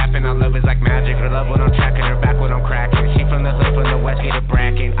when I'm tapping, I love it's like magic. Her love when I'm tracking, her back when I'm cracking. She from the hood, from the west, get a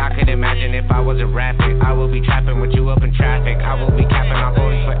bracket. I could imagine if I wasn't rapping, I would be trapping with you up in traffic. I will be capping off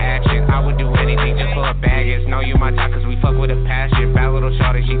always for action. I would do anything just for a baggage. Know you my top cause we fuck with a passion. Bad little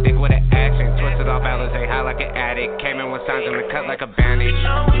shorty, she thick with an accent. Twisted off Alizé, high like an addict. Came in with signs in the cut like a bandage. You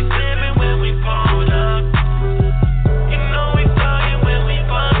know we sippin' when we pulled up. You know we fuckin' when we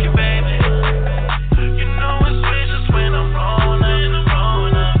fuckin', baby. You know it's vicious when I'm rollin',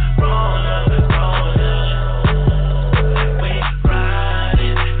 rollin', rollin', rollin'. We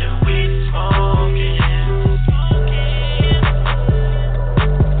ridin' and we smokin'.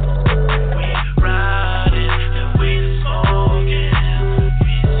 We ridin' and we smokin'.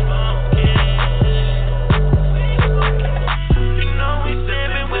 You know we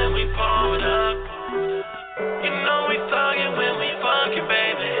sippin' when we pulled up. You know we thuggin' when we fuckin',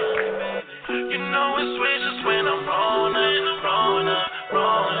 baby. You know it's vicious when I'm rollin', rollin',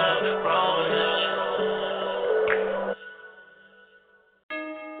 rollin', rollin'.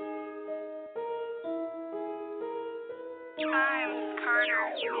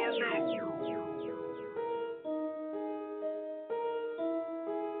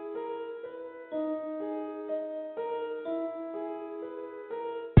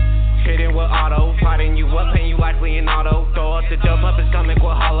 Hitting with auto, fighting you up, and you likely in auto. Throw up the dope up his stomach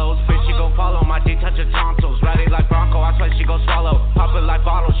with hollows. Bitch, she gon' follow my D, touch her tonsils. Ride it like Bronco, I swear she gon' swallow. Pop it like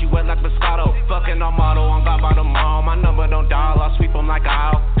bottle, she wet like Moscato. Fucking on model, on God by the mall. My number don't dial, I'll sweep them like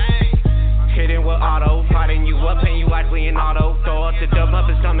I'll. Hitting with auto, fighting you up, and you likely in auto. Throw up the dope up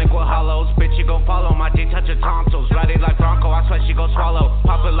his stomach with hollows. Bitch, she gon' follow my D, touch her tonsils. Ride it like Bronco, I swear she gon' swallow.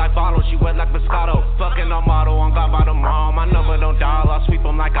 Pop it like bottle, she wet like Moscato. Fucking on model, on God by the mall. My number don't dial, I'll sweep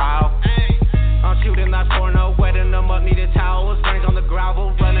them like I'll. I'm shooting like porno, wetting them up, need a towel. Springs on the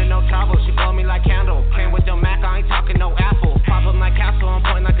gravel, running no travel. She blow me like candle. Came with the Mac, I ain't talking no Apple. Pop them like Castle, I'm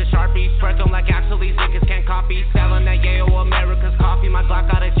pointing like a Sharpie. Spread them like Axel, these niggas can't copy. Selling that Yale, America's coffee. My Glock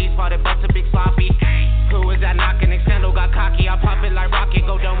got a G-spot, it bust a big sloppy. Who is that knocking? Extendo got cocky, I pop it like rocket.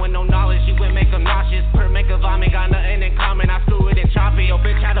 Go down with no knowledge, she would make them nauseous. Per make a vomit, got nothing in common. I screw it and chop it. Yo,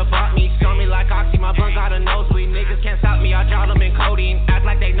 bitch had to bought me. Stormy like Oxy, my blunt got a nosebleed. Niggas can't stop me, I drown them in codeine. Act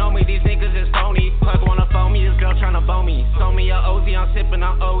like they know me, these niggas is phony. Plug wanna phone me, this girl tryna bone me. Stole me a OZ, I'm sippin'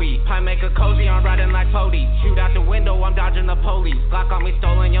 on OE. Pie make a cozy, I'm riding like Pody. Shoot out the window, I'm dodging the police. Glock on me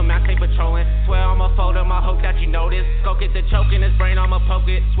stolen, your max ain't patrolling. Swear I'ma fold him, I hope that you notice. Go get the choke in his brain, I'ma poke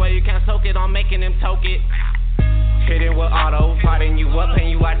it. Swear you can't soak it, I'm making him toke it. Hitting with auto, fighting you up, and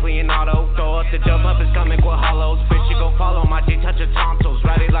you likely in auto. Throw up the dope up his stomach with hollows. Bitch, she gon' follow my D, touch her tonsils.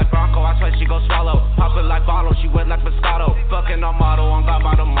 Ride it like Bronco, I swear she gon' swallow. Pop it like bottle, she wet like Moscato. Fucking on model, on God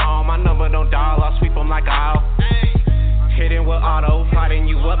by the mall. My number don't dial, I'll sweep them like I'll. Hitting with auto, fighting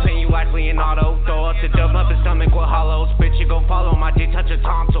you up, and you likely in auto. Throw up the dope up his stomach with hollows. Bitch, she gon' follow my D, touch her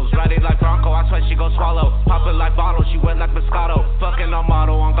tonsils. Ride it like Bronco, I swear she gon' swallow. Pop it like bottle, she wet like Moscato. Fucking on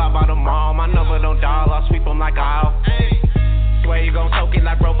model, on God by the mall. My number don't dial, I'll sweep them like I'll. Swear you gon' soak it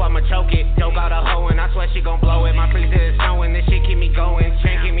like rope, I'ma choke it. Dope got a hoe and I swear she gon' blow it. My freezer is snowing, this shit keep me going.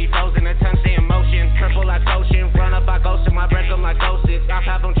 Chain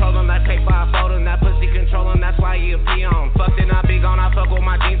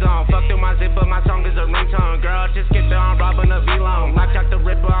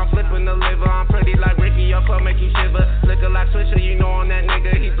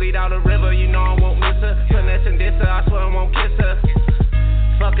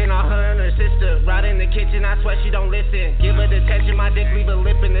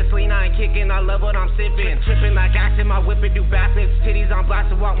tripping. This lean I ain't kicking, I love what I'm sipping. Tripping like acid, my whip it do backflips. Titties on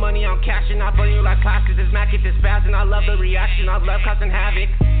blasting, walk money on cashing. I burn you like plastics, this Mac it this spazzing. I love the reaction, I love causing havoc.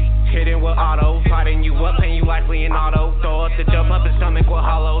 Hitting with auto, fighting you up, and you likely in auto. Throw up the jump up his stomach with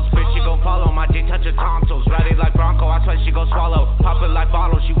hollows. Bitch, she gon' follow my dick, touch her tonsils. Ride it like Bronco, I swear she gon' swallow. Pop it like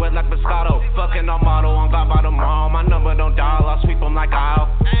bottles, she wet like Moscato. Fucking on model, on God by tomorrow. My number don't dial, I'll sweep them like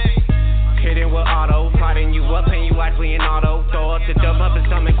aisle. Hitting with auto, fighting you up, and you likely in auto. Throw up the jump up his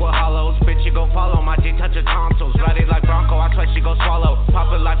stomach with hollows. Bitch, she gon' follow my dick, touch her tonsils. Ride it like Bronco, I swear she gon' swallow.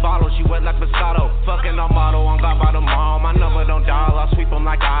 Pop it like bottles, she wet like Moscato. Fucking on model, on God by tomorrow. My number don't dial, I'll sweep them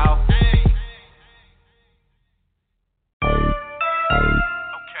like aisle.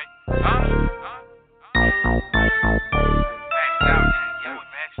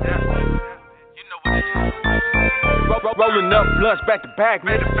 Rolling up blunts back to back,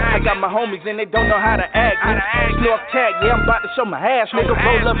 nigga. I got my homies and they don't know how to act, nigga. Snork tag, yeah, I'm about to show my ass, nigga.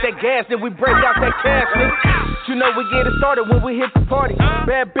 Roll up that gas, then we break out that cash, nigga. You know we get it started when we hit the party.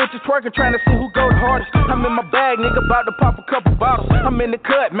 Bad bitches twerking, trying to see who go the hardest. I'm in my bag, nigga, about to pop a couple bottles. I'm in the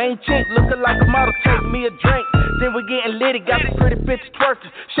cut, main chick, looking like a model. Take me a drink, then we getting litty. Got some pretty bitches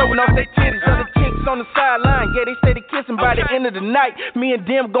twerking, showing off their titties. Other chicks on the sideline, yeah, they steady kissing. By the end of the night, me and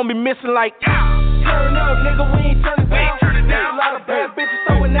them gon' be missing like. Turn up, nigga, we ain't turning down. There's a lot of bad bitches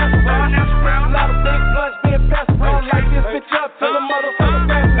throwing that around. A lot of big blunts being passed around. Like this bitch up till the motherfucker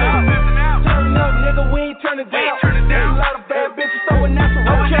passing out. Turn up, nigga, we ain't turning down. There's a lot of bad bitches throwing that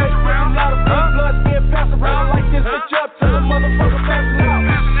around. A lot of big blunts being passed around. Like this bitch up till the motherfucker passing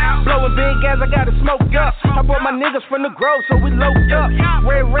out. Blowing big gas, I got it smoked up. I brought my niggas from the grove, so we loaded up.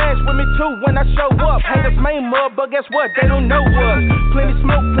 Red ranch with me too when I show up. Haters main mud, but guess what? They don't know us. Plenty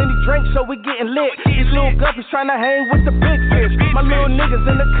smoke, plenty drink, so we getting lit. These little guppies tryna hang with the big fish. My little niggas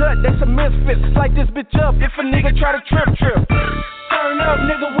in the cut, they some misfits. Light this bitch up if a nigga try to trip. Turn up,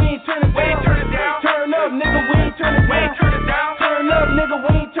 nigga, we ain't turning down. Turn up, nigga, we ain't turning down. Turn up, nigga,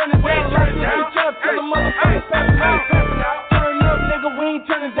 we ain't turning down. Light this bitch up till the motherfuckers passing out. Turn up, nigga, we ain't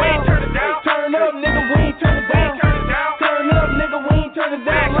turning down. Turn up, nigga, we ain't turning down. Turn up, nigga, we ain't turning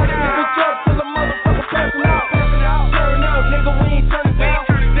down. Light this bitch up till the motherfuckers passing out. Turn up, nigga, we ain't turning down.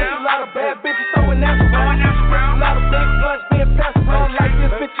 There's a lot of bad bitches throwing that around. A lot of big blunts being passed around. Light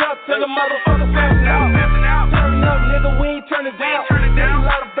this bitch up till the motherfuckers passing out. Turn up, nigga, we ain't turning down. There's a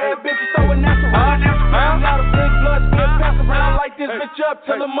lot of bad bitches throwing that around. A lot of big blunts being passed around. Light this bitch up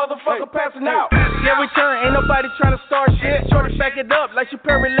till the motherfucker passing out. Yeah, we turn, ain't nobody trying to start shit. Shorty back it up like she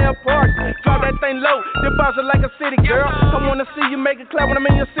parallel park. Call that thing low, then bounce it like a city girl. I wanna see you make it clap when I'm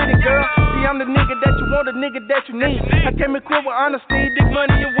in your city, girl. See, I'm the nigga that you want, the nigga that you need. I came equipped with honesty, dig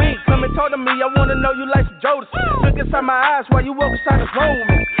money and weed. Come and talk to me, I wanna know you like some Jodeci. Look inside my eyes while you walk inside this room with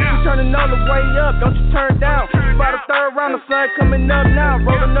me. You turning all the way up, don't you turn down. About the third round, the sun coming up now.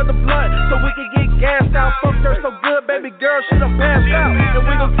 Roll another blunt so we can get gassed out. Fuck her so good, baby girl, she done passed out. And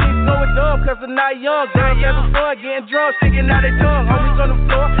we gon' keep going dumb, cause they're not young. Girls having fun, getting drunk, sticking out their tongue. Homies on the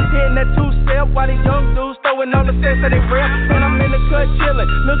floor, hitting that two-step while these young dudes throwing all the sets that they real. And I'm in the cut chillin',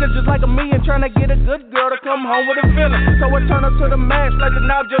 looking just like a million, trying to get a good girl to come home with a feeling. So I turn up to the max like the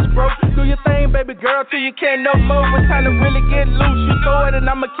knob just broke. Do your thing, baby girl, till you can't no more. When time to really get loose, you throw it and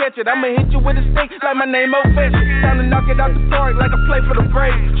I'ma catch it. I'ma hit you with a stick like my name O'Fetch. Time to knock it out the park like I play for the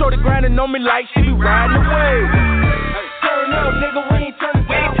Braves. Shorty grinding on me like she be riding the wave. Turn up, nigga, we ain't turning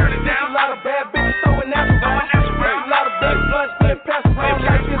down. There's a lot of bad bitches throwing that around. A lot of big blunts being passed around.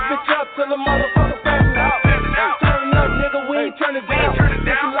 Light this bitch up till the motherfucker passing out. Turn up, nigga, we ain't turning down.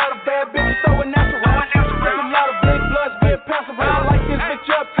 There's a lot of bad bitches throwing that around. There's a lot of big blunts being passed around. Light this bitch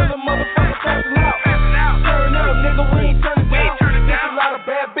up till the motherfucker passing out. Turn up, nigga, we ain't turning down. There's a lot of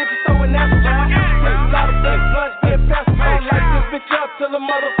bad bitches throwing that around. There's a lot of big blunts being passed around. Light this bitch up till the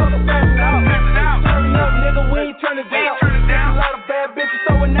motherfucker passing out. Turn up, nigga, we ain't turning down. There's a lot of bad bitches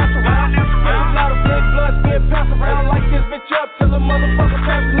throwing that around. There's a lot of big blunts being passed around. Light this bitch up till the motherfucker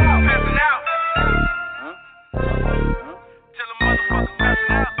passing out. Till the motherfucker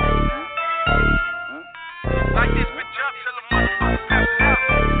passing out. Light this bitch up till the motherfucker passing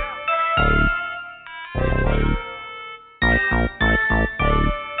out.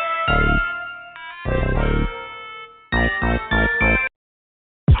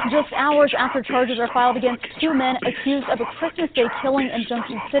 Just hours after charges are filed against two men accused of a Christmas Day killing in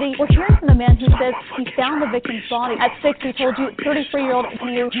Junction City, we're hearing from the man who says he found the victim's body. At 6, we told you 33-year-old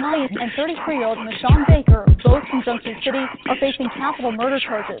Neil Ryan and 33-year-old Michonne Baker, both from Junction City, are facing capital murder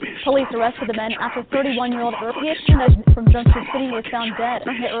charges. Police arrested the men after 31-year-old Urpish from Junction City was found dead.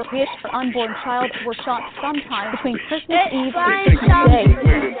 Urpish, her unborn child, were shot sometime between Christmas Eve and Christmas Day.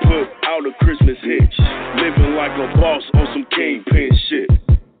 Put out a Christmas hit, living like a boss on some kingpin shit.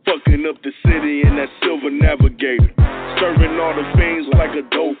 Uzi and that silver Navigator. Serving all the fiends like a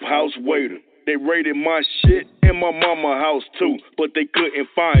dope house waiter. They raided my shit and my mama house too, but they couldn't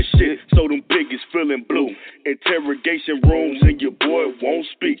find shit, so them piggies feeling blue. Interrogation rooms and your boy won't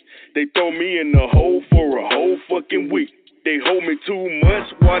speak. They throw me in the hole for a whole fucking week. They hold me 2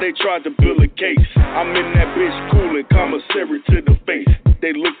 months while they tried to build a case. I'm in that bitch cooling commissary to the face.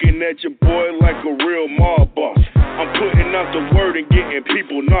 They looking at your boy like a real mob boss. I'm putting out the word and getting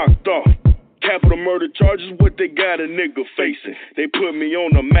people knocked off. Capital murder charges, what they got a nigga facing. They put me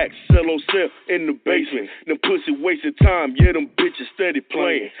on a max, cell on cell in the basement. Them pussy wasted time, yeah, them bitches steady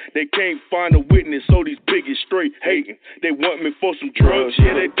playing. They can't find a witness, so these piggies straight hating. They want me for some drugs,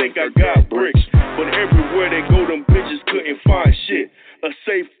 yeah, they think I got bricks. But everywhere they go, them bitches couldn't find shit. A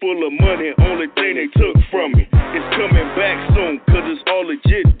safe full of money, only thing they took from me. It's coming back soon, cause it's all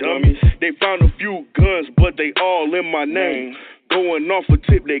legit, dummy. They found a few guns, but they all in my name. Going off a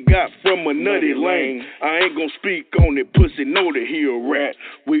tip they got from a nutty lane. I ain't gon' speak on it, pussy know that he a rat.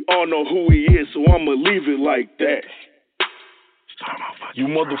 We all know who he is, so I'ma leave it like that. You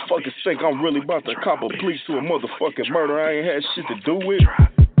motherfuckers think I'm really about to cop a plea to a motherfucking murder I ain't had shit to do with?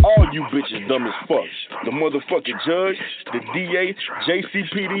 All you bitches dumb as fuck. The motherfucking judge, the DA,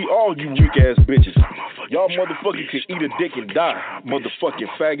 JCPD, all you weak ass bitches. Y'all motherfucking can eat a dick and die, motherfucking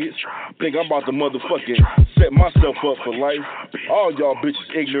faggots. Think I'm about to motherfucking set myself up for life. All y'all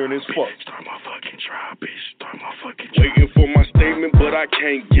bitches ignorant as fuck. Waiting for my statement, but I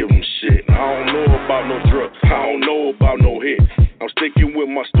can't give them shit. I don't know about no drugs, I don't know about no hit. I'm sticking with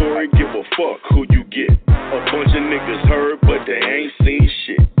my story, give a fuck who you get. A bunch of niggas heard, but they ain't seen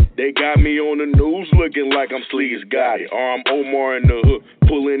shit. They got me on the news looking like I'm Slee's got it. Or I'm Omar in the hood,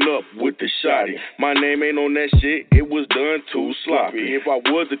 pulling up with the shotty. My name ain't on that shit, it was done too sloppy. If I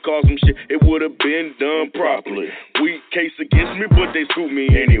was to cause some shit, it would've been done properly. Weak case against me, but they scoop me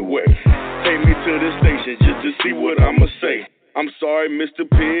anyway. Take me to the station just to see what I'ma say. I'm sorry, Mr.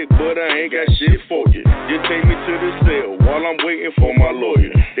 Pig, but I ain't got shit for you. Just take me to the cell while I'm waiting for my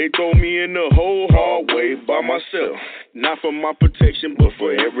lawyer. They throw me in the whole hallway by myself. Not for my protection, but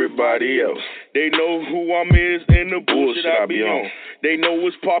for everybody else. They know who I'm is and the bullshit I be on. They know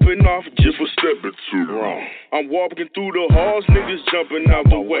what's popping off just for stepping too wrong. I'm walking through the halls, niggas jumping out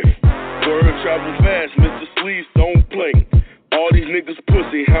my way. Word travel fast, Mr. Sleeves don't play. All these niggas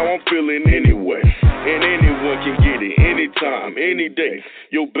pussy, how I'm feeling anyway. And anyone can get it, anytime, any day.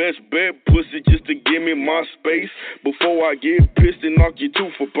 Your best bet, pussy, just to give me my space. Before I get pissed and knock your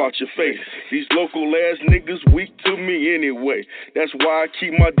tooth about your face. These local ass niggas weak to me anyway. That's why I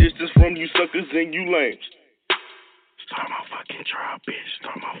keep my distance from you suckers and you lames. Start my fucking trial, bitch.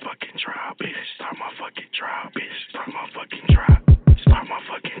 Start my fucking trial, bitch. Start my fucking trial, bitch. Start my fucking trial. Start my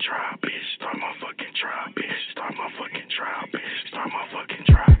fucking trial, bitch. Start my fucking trial, bitch. Start my fucking trial, bitch. Start my fucking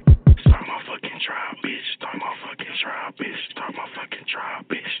trial. Start my fucking trial, bitch. Start my fucking trial, bitch. Start my fucking trial,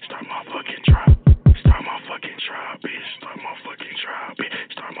 bitch. Start my fucking trial. Start my fucking trial, bitch. Start my fucking trial,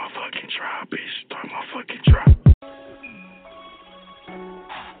 bitch. Start my fucking trial, bitch. Start my fucking trial.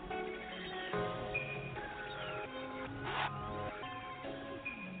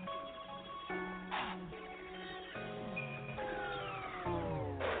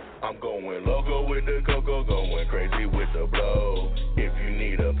 I'm going loco with the cocoa, going crazy with the blow. If you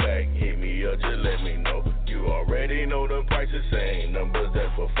need a pack, hit me up, just let me know. You already know the prices, same numbers as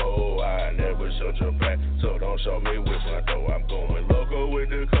before. I never showed your pack, so don't show me with my dough. I'm going loco with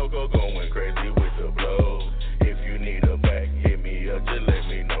the cocoa, going crazy with the blow. If you need a pack, hit me up, just let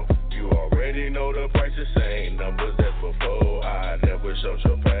me know. You already know the prices, same numbers as before. I never showed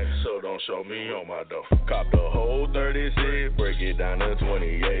your pack, so don't show me on my dough. Cop the whole 36, break it down to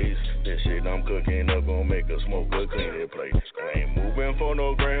 28. This shit I'm cooking up gon' make a smoker clean it plate. I ain't moving for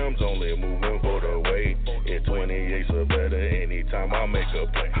no grams, only moving for the weight. It's 28 or better anytime I make a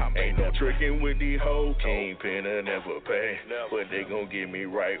play. Ain't no tricking with these hoes, kingpin or never pay. But they gon' get me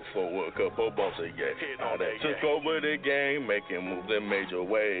right for a couple bumps a year. Now they took over the game, making moves in major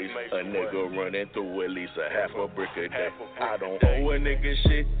ways. A nigga running through at least a half a brick a day. I don't owe a nigga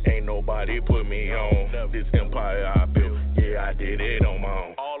shit, ain't nobody put me on. This empire I built, yeah, I did it on my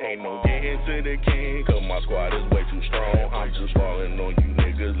own. Ain't no getting to the king, cause my squad is way too strong. I'm just falling on you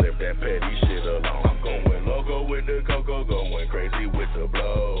niggas, left that petty shit alone. I'm going loco with the cocoa, going crazy with the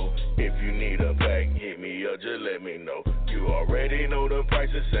blow. If you need a pack, hit me up, just let me know. You already know the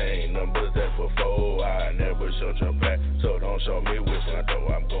prices, same numbers as before. I never showed your pack, so don't show me with my dough.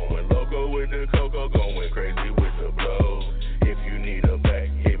 I'm going loco with the cocoa, going crazy with the blow. If you need a pack,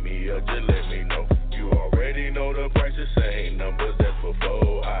 hit me up, just let me know. You already know the prices, same numbers as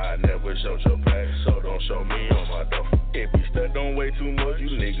before. I never showed your pack, so don't show me on my dough. If you stuck on way too much, you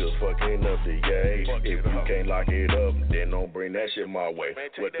niggas fucking up the yay. If you can't lock it up, then don't bring that shit my way.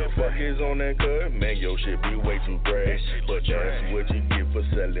 What the fuck is on that cut? Man, your shit be way too gray. But that's what you get for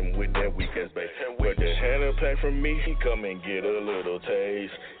selling with that weak ass bait. But the hand pack from me, come and get a little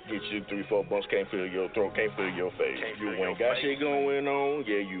taste. Get you 3-4 bumps, can't feel your throat, can't feel your face. You ain't got shit going on,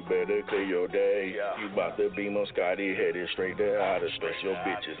 yeah, you better clear your day. You bout to be my Scotty, headed straight to outer space. Your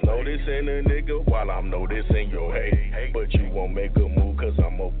bitches noticing a nigga while I'm noticing your hate. But you won't make a move cause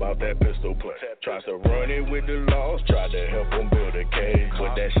I'm about that pistol play. Tries to run it with the laws, try to help him build a cage.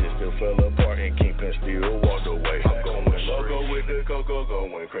 But that shit still fell apart and Kingpin still walked away. I'm going loco with the cocoa,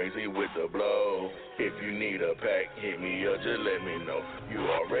 going crazy with the blow. If you need a pack, hit me up, just let me know. You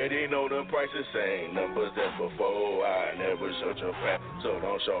already know the prices, same numbers as before. I never shut your pack, so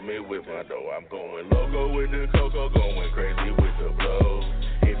don't show me with my dough. I'm going loco with the cocoa, going crazy with the blow.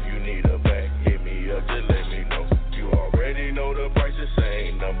 If you need a pack, hit me up, just let me know. You already know the prices,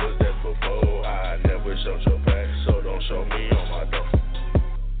 same numbers as before. I never shut your pack, so don't show me on my dough.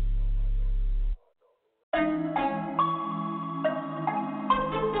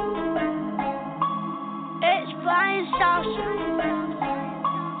 It's flying saucer.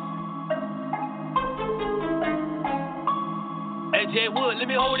 Hey, Jay Wood, let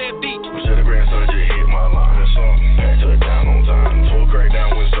me hold that beat. We said the grandson just hit my line. This song, pack touchdown on time. 12 crack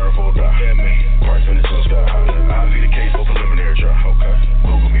down with surf or die. That me, price in the sun sky high. I be the case for preliminary try. Okay,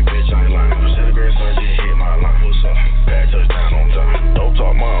 Google me, bitch, I ain't lying. We said the grandson just hit my line. What's up? Pack touchdown on time. Don't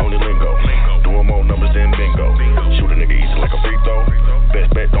talk my only lingo. Doing more numbers than bingo. Shoot a nigga easy like a free throw.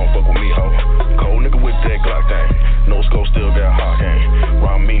 Best bet, don't fuck with me, ho. Cold nigga with that Glock thing. No scope, still got hot game.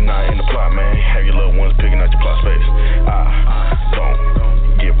 Round me, not in the plot, man. Have your loved ones picking out your plot space.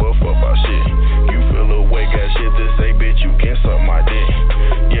 Don't give a fuck about shit. You feel away, got shit to say, bitch, you can suck my dick.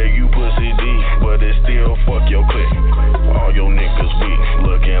 Yeah, you pussy D, but it still fuck your clique. All your niggas weak,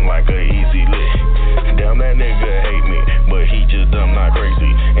 looking like a easy lick. Damn, that nigga hate me, but he just dumb, not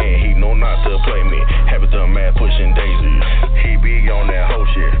crazy. And he know not to play me. Have a dumb mad pushing daisies. He be on that whole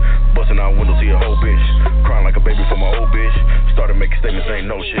shit. Busting out windows to your whole bitch. Crying like a baby for my old bitch. Started making statements, ain't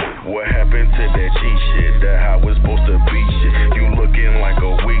no shit. What happened to that G shit? That how it's supposed to be shit. You looking like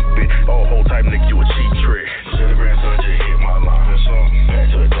a weak bitch. Oh, whole type nigga, you a cheap trick. Said the grandson just hit my line. This song,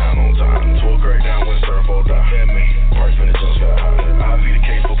 pack touchdown on time. 12 crack down with surf or die. That me, price in the sun sky high. I be the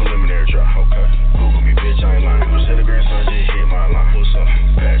case for preliminary try. Okay, Google me, bitch, I ain't lying. Said the grandson just hit my line. What's up?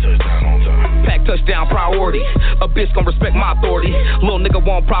 Pack touchdown on time. Pack touchdown priority. A bitch gon' respect my authority. Little nigga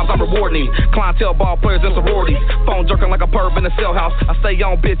want problems, I'm rewarding him. Clientele, ball players, and sororities. Phone jerking like a perv in a cell house. I stay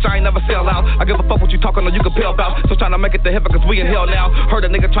on, bitch, I ain't never sell out. I give a fuck what you talking or you can peel about. So tryna make it to heaven cause we in hell now. Heard a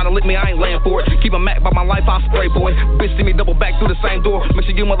nigga tryna lick me, I ain't laying for it. Keep a Mac by my life, I spray, boy. Bitch see me double back through the same door. Make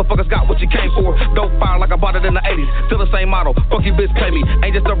sure you motherfuckers got what you came for. Dope fire like I bought it in the 80s. Still the same model. Fuck you, bitch, pay me.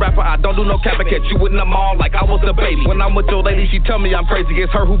 Ain't just a rapper, I don't do no cap and catch you in the mall like I was a baby. When I'm with your lady, she tell me I'm crazy.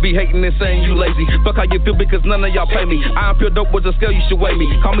 It's her who be hating and saying you lazy. Fuck how you feel because none of y'all pay me. I'm pure dope with a scale, you should weigh me.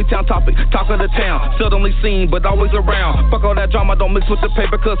 Call me town topic, talk of the town. Seldomly seen, but always around. Fuck all that drama, don't mix with the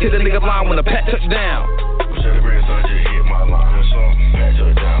paper, cause hit a nigga line when the pack touch down. Said the grandson just hit my line. This song, pack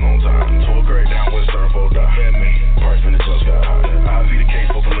touchdown on time. 12 crack down with surf or die. That me, price in the sun sky high. I be the case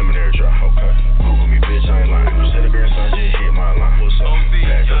for preliminary try. Okay, Google me, bitch, I ain't lying. Said the grandson just hit my line. What's up?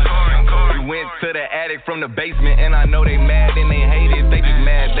 Pack touchdown. We went to the attic from the basement, and I know they mad and they hate it. They just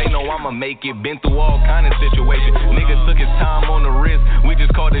mad, they know I'ma make it. Been through all kind of situations. Nigga took his time on the wrist. We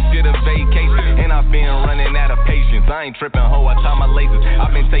just called this shit a vacation, and I've been running out of patience. I ain't tripping, ho, I tie my laces.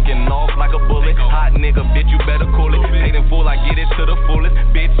 I've been taking off like a bullet. Hot nigga, bitch, you better cool it. Paid in full, I get it to the fullest.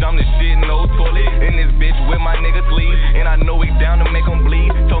 Bitch, I'm the shit, no toilet. In this bitch with my nigga sleeves, and I know he down to make him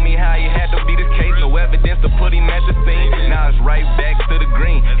bleed. Told me how he had to be this case, no evidence to put him at the scene. Now it's right back to the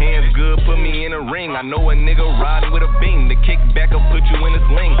green. Hands good, put me in a ring. I know a nigga riding with a beam. The kick back up, put you in a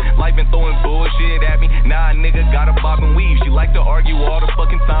sling. Life been throwing bullshit at me. Now a nigga got a bob and weave. She like to argue all the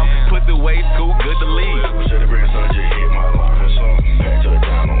fucking time. Put the way too good to leave. Said the grandson just hit my line. This song, pack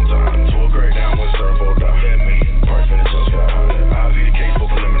touchdown on time. 12 crack down with surf or die. That me, price in the sun sky high. I be the case for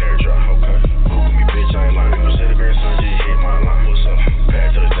preliminary try. Okay, Google me, bitch, I ain't lying. Said the grandson just hit my line. What's up?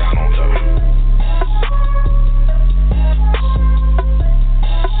 Pack touchdown on time.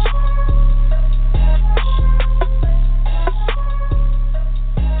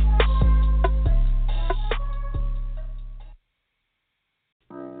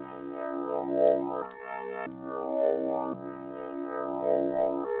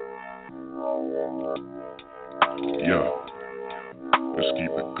 Yeah, let's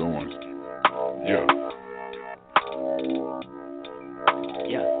keep it going. Yeah.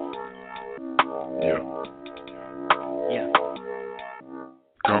 Yeah. Yeah. Yeah.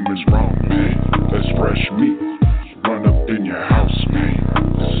 Coming's wrong, man. That's fresh meat. Run up in your house, man.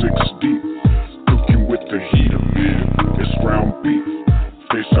 6 deep. Cooking with the heater, man. It's ground beef.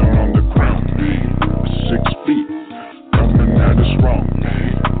 Face down on the ground, man. 6 feet. Coming at us wrong,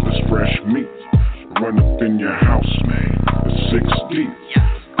 man. That's fresh meat. Run up in your house, man. 6 deep.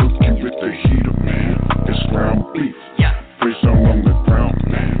 Cooking with the heater, man. It's ground beef. Face down on the ground,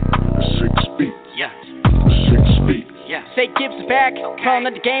 man. 6 feet. 6 feet. Say Gibbs is back, calling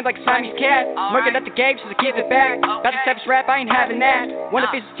at the game like a Siamese cat. Working at the game, so I give it back. About to step his rap, I ain't having that.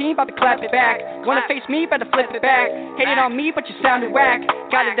 Wanna face his team, about to clap it back. Wanna face me, about to flip it back. Hated on me, but you sounded whack.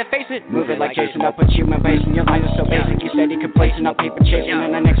 Got it to face it, move it like Jason. I'll put you in basin, your lines are so basic. You steady complacent, I'll paper chasing.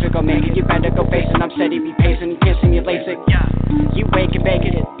 And the next week I'll make it, you better go facing. I'm steady, be pacing, you can't see me LASIK. You wake and bake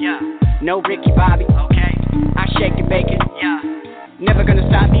it, no Ricky Bobby. I shake and bake it. Never gonna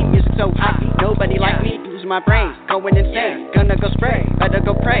stop me, music so hot, nobody like me. Losing my brains, going insane. Gonna go spray, better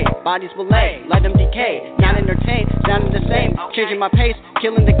go pray. Bodies will lay, let them decay. Not entertained, sounding the same. Changing my pace,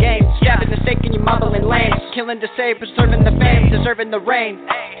 killing the game. Stabbing the stake in your mumbling lanes. Killing to save, preserving the fame, deserving the rain.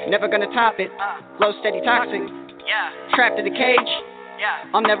 Never gonna top it, flow steady toxic. Trapped in the cage.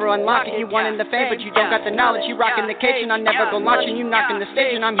 I'm never unlocking you, wanting the fame, but you don't got the knowledge. You rocking the cage, and I'm never gonna launch you. You knocking the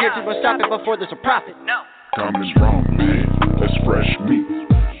stage, and I'm here to stop it before there's a profit. Coming's wrong, man. That's fresh meat.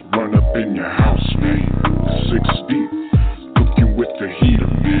 Run up in your house, man. 6 deep. Cooking with the heater,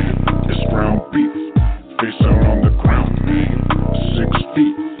 man. It's ground beef. Face down on the ground, man. 6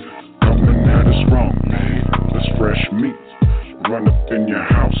 feet. Coming at us wrong, man. That's fresh meat. Run up in your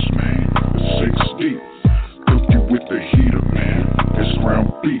house, man. 6 deep. Cooking with the heater, man. It's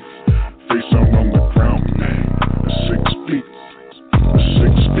ground beef. Face down on the ground, man. 6 feet.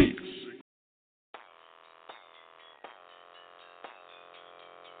 6 feet.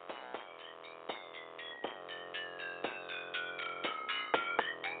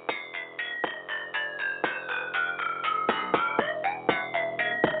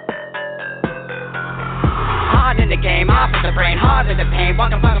 In the game, off with the brain, hard in the pain.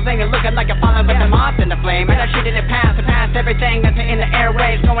 Walking fucking thing and looking like a falling with the moth in the flame. And I shoot it past everything that's in the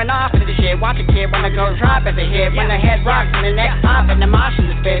airwaves. Going off into the shit, watch a kid when I go drop at the hit. When the head rocks and the neck pop and the mosh in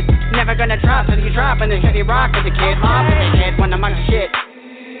the spit. Never gonna drop till you drop and the heavy rock with the kid. Off in the head when I'm on the shit.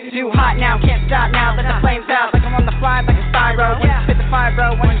 Too hot now, can't stop now, let the flames out. Like I'm on the fly like a styro. When you spit the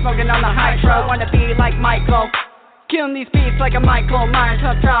fibro, when you're smoking on the hydro. Wanna be like Michael. Killing these beats like a Michael Myers,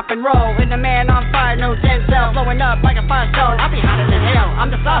 up, drop and roll. And the man on fire, no Denzel, blowing up like a firestone. I'll be hotter than hell.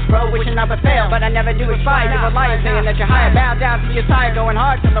 I'm the sauce, bro, wishing I would fail, but I never do expire. You a liar, saying that you're higher. Bow down to your side, going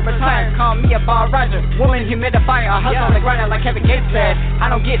hard till I retire. Call me a bar riser, woman humidifier. I hustle on the grind like Kevin Gates said.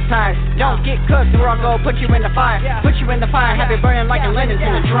 I don't get tired, don't get cooked, or I'll go put you in the fire. Put you in the fire, have it burning like a linens in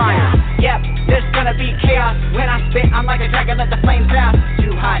the dryer. Yep, there's gonna be chaos. When I spit, I'm like a dragon, let the flames out.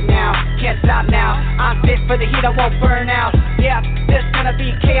 Too hot now, can't stop now. I'm fit for the heat, I won't burn out. Yeah, there's gonna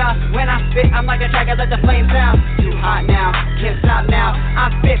be chaos. When I spit, I'm like a dragon, let the flames out. Too hot now, can't stop now.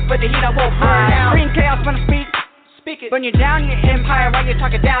 I'm fit for the heat, I won't burn out. Green chaos when I speak. Speak it. When you're down your empire, while you're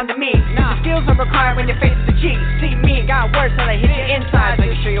talking down to me. The skills are required when your face is a cheat. See me, got words till I hit your inside. So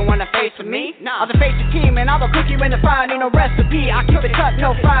you sure you wanna face with me? I'll face your team and I'll cook you in the fire. Need no recipe. I keep it cut,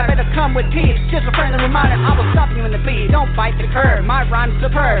 no fry. Better come with peace. Just a friendly reminder, I will stop you in the beat. Don't bite the curve. My rhyme's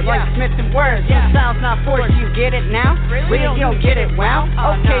superb, like Smith and words. Yeah. Sounds not forced. You get it now? Really? You don't get it? Wow.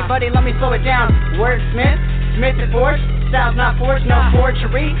 Okay, buddy, let me slow it down. Wordsmith, Smith and force. Styles not forged, no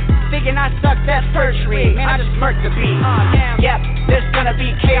forgery. Thinking I suck, that's perjury. Man, I just murked the beat. Yep, there's gonna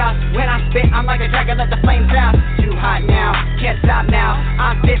be chaos. When I spit, I'm like a dragon, let the flames out. Too hot now, can't stop now.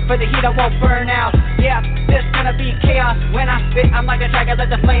 I'm fit for the heat, I won't burn out. Yep, there's gonna be chaos. When I spit, I'm like a dragon, let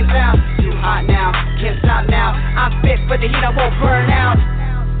the flames out. Too hot now, can't stop now. I'm fit for the heat, I won't burn out.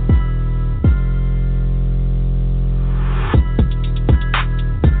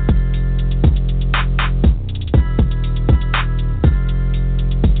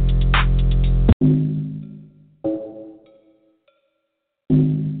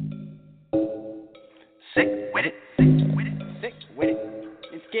 Sick with it, sick with it, sick with it.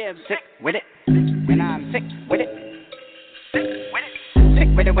 It's Gibbs, sick with it, and I'm sick with it, sick with it. Sick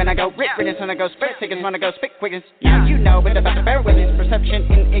with it when I go rip with it, when I go spit tickets, when I go spit quickest. Now you know, but about to bear with it, perception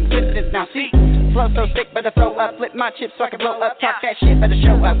in existence. Now see, flow so sick, but the flow up. Flip my chips so I can blow up. Talk that shit, better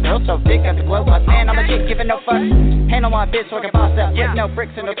show up. Girl so thick, got the glow up. Man, I'm a kid, giving no fuck. Handle my bitch so I can boss up. With no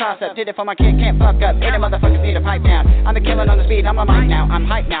bricks and no toss up. Did it for my kid, can't fuck up. Any motherfuckers need a pipe down. I'm the killing on the speed, I'm a mic now. I'm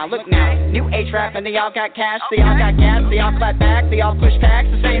hype now, look now. New H rap and they all got cash. They all got gas, they all clap back. They all push packs,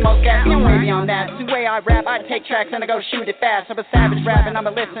 the same old gas. I'm way beyond that. The way I rap, I take tracks and I go shoot it fast. I'm a savage rap and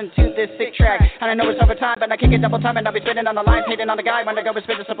I'ma listen to this sick track. And I know it's over time, but I kick it double time and I'll be spitting on the line, hating on the guy when I go and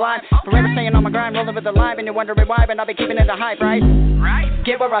spit the sublime. Forever staying on my grind, rolling with the live, and you're wondering why, but I'll be keeping it a hype, right?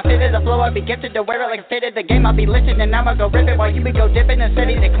 Get where I fitted, the flow I'll be gifted to wear it like a fitted. The game I'll be lifted and I'ma go rip it while you be go dipping and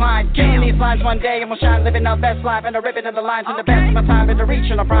steady decline. Killing these lines one day and we'll shine, living our best life and I rip it in the lines and the best of my time and the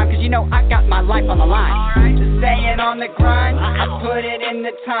reaching a prime, cause you know I got my life on the line. Staying on the grind, I put it in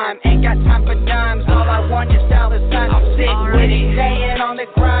the time. Ain't got time for dimes, all I want is style is time. I'm sick with it. Staying on the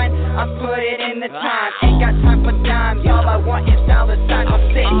grind, I put it in the time. Ain't got time for dimes, all I want is style is time.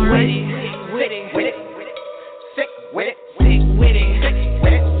 I'm sick with it. Sick with it. Sick with it. Sick with it. Sick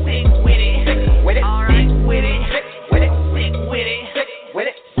with it. Sick with it. Sick with it. Sick with it. Sick with it. Sick with it. Sick with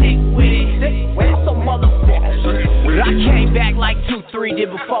it. Sick with it. Sick with it. So motherfucker. I came back like 2, 3, did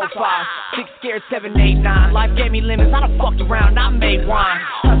before 5, 6, scared 7, 8, 9. Life gave me limits, I done fucked around, I made wine.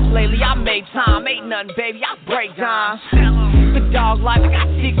 Hustle lately, I made time, ain't nothing, baby, I break down. The dog life, I got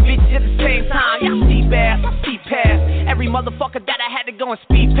 6 bitches at the same time. Y'all see bass, I see past every motherfucker that I had to go and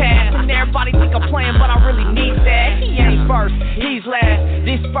speed past. And everybody think I'm playing, but I really need that. He ain't first, he's last.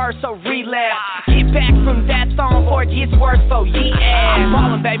 This first, so relapse. Get back from that thong before it gets worse, so yeah. I'm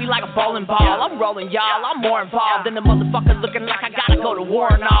ballin', baby, like a bowling ball. I'm rolling, y'all, I'm more involved than the motherfucker looking like I gotta go to war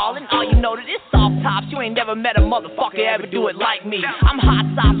and all. And all you know that it's soft tops. You ain't never met a motherfucker ever do it like me. I'm hot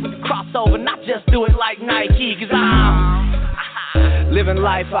sauce with the crossover, not just do it like Nike. Cause I'm living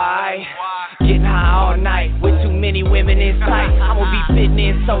life, I getting high all night with too many women in sight. I'ma be fitting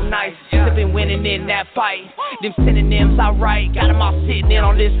in so nice, sipping, winning in that fight. Them synonyms I write, got them all sitting in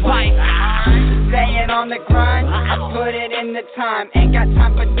on this pipe. Staying on the grind, I put it in the time. Ain't got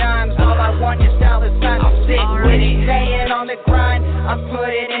time for dimes, all I want is style is time. I'm sick with it. Staying on the grind, I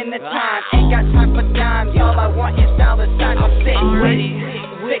put it in the time. Ain't got time for dimes, all I want is style is time. I'm sick with it.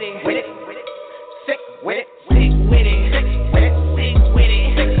 Sick with it. Sick with it. Sick with it. Sick with it. Sick with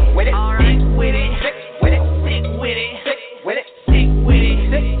it. Sick with it. Sick with it. Sick with it. Sick with it. Sick with it. Sick with it.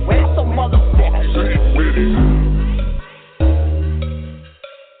 Sick with it. So motherfucker. Sick with it.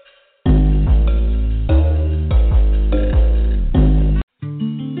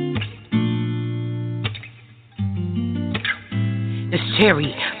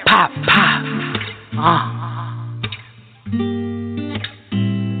 Cherry, pop, pop,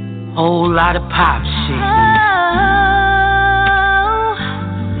 whole lot of pop shit. Oh,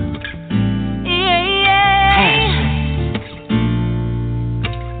 yeah,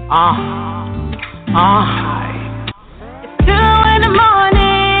 It's 2 in the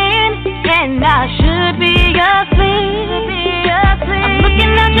morning, and I should be asleep. I'm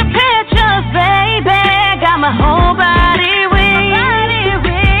looking at your pictures, baby. Got my whole body weak.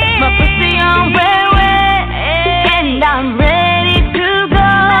 My pussy on wet, and I'm ready to go.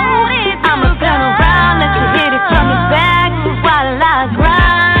 I'ma turn around, let you hit it from the back while I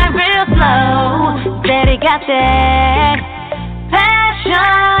grind real slow. Daddy got that passion.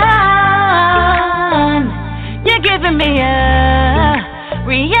 You're giving me a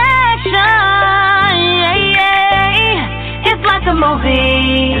reaction. It's like a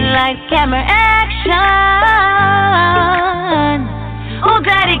movie, like camera action. Oh,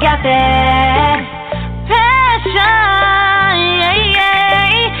 daddy got that passion,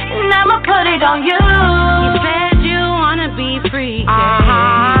 and I'ma put it on you. You said you wanna be free,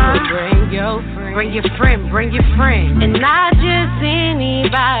 bring your friend, bring your friend, and not just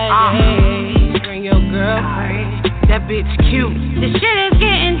anybody. Bring your girlfriend, that bitch cute. This shit is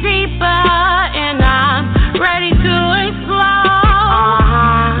getting deeper, and I'm ready to explore.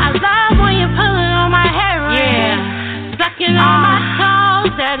 I love when you pull it on my hair, sucking on my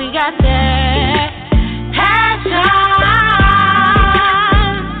toes. Daddy got that passion.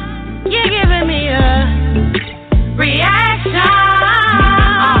 You're giving me a reaction,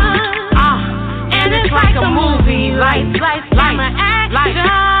 and it's like a movie. Lights, camera action.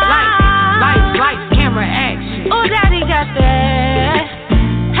 Lights, camera action. Oh, daddy got that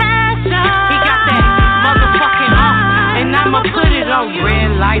passion. He got that motherfucking and I'ma put it on you.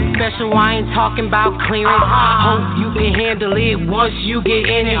 Red light, special No, I ain't talking about clearance. Hope you can handle it once you get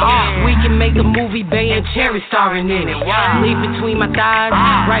in it. We can make a movie, Bay and Cherry starring in it. Leave between my thighs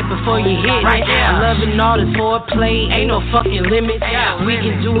right before you hit it. Loving all this foreplay, ain't no fucking limits. We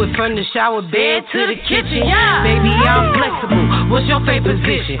can do it from the shower bed to the kitchen. Baby, I'm flexible. What's your favorite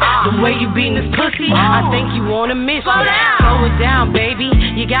position? The way you beating this pussy, I think you wanna miss it. Slow it down, baby.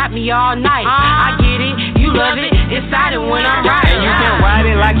 You got me all night. I get it, you love it. Excited when I'm riding. You can ride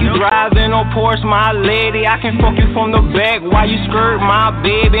it like you driving on Porsche, my lady. I can fuck you from the back while you skirt my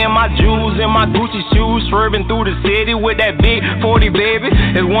baby. And my jewels and my Gucci shoes, swerving through the city with that big 40, baby.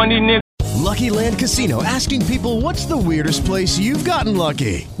 It's one of these niggas. Lucky Land Casino, asking people, what's the weirdest place you've gotten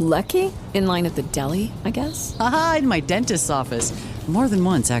lucky? Lucky? In line at the deli, I guess? Aha, in my dentist's office. More than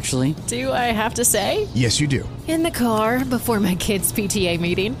once, actually. Do I have to say? Yes, you do. In the car before my kids' PTA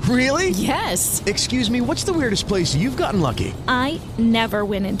meeting. Really? Yes. Excuse me, what's the weirdest place you've gotten lucky? I never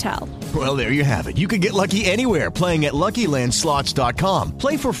win and tell. Well, there you have it. You can get lucky anywhere, playing at LuckyLandSlots.com.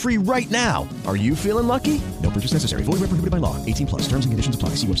 Play for free right now. Are you feeling lucky? No purchase necessary. Void where prohibited by law. 18+. Terms and conditions apply.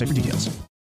 See website for details.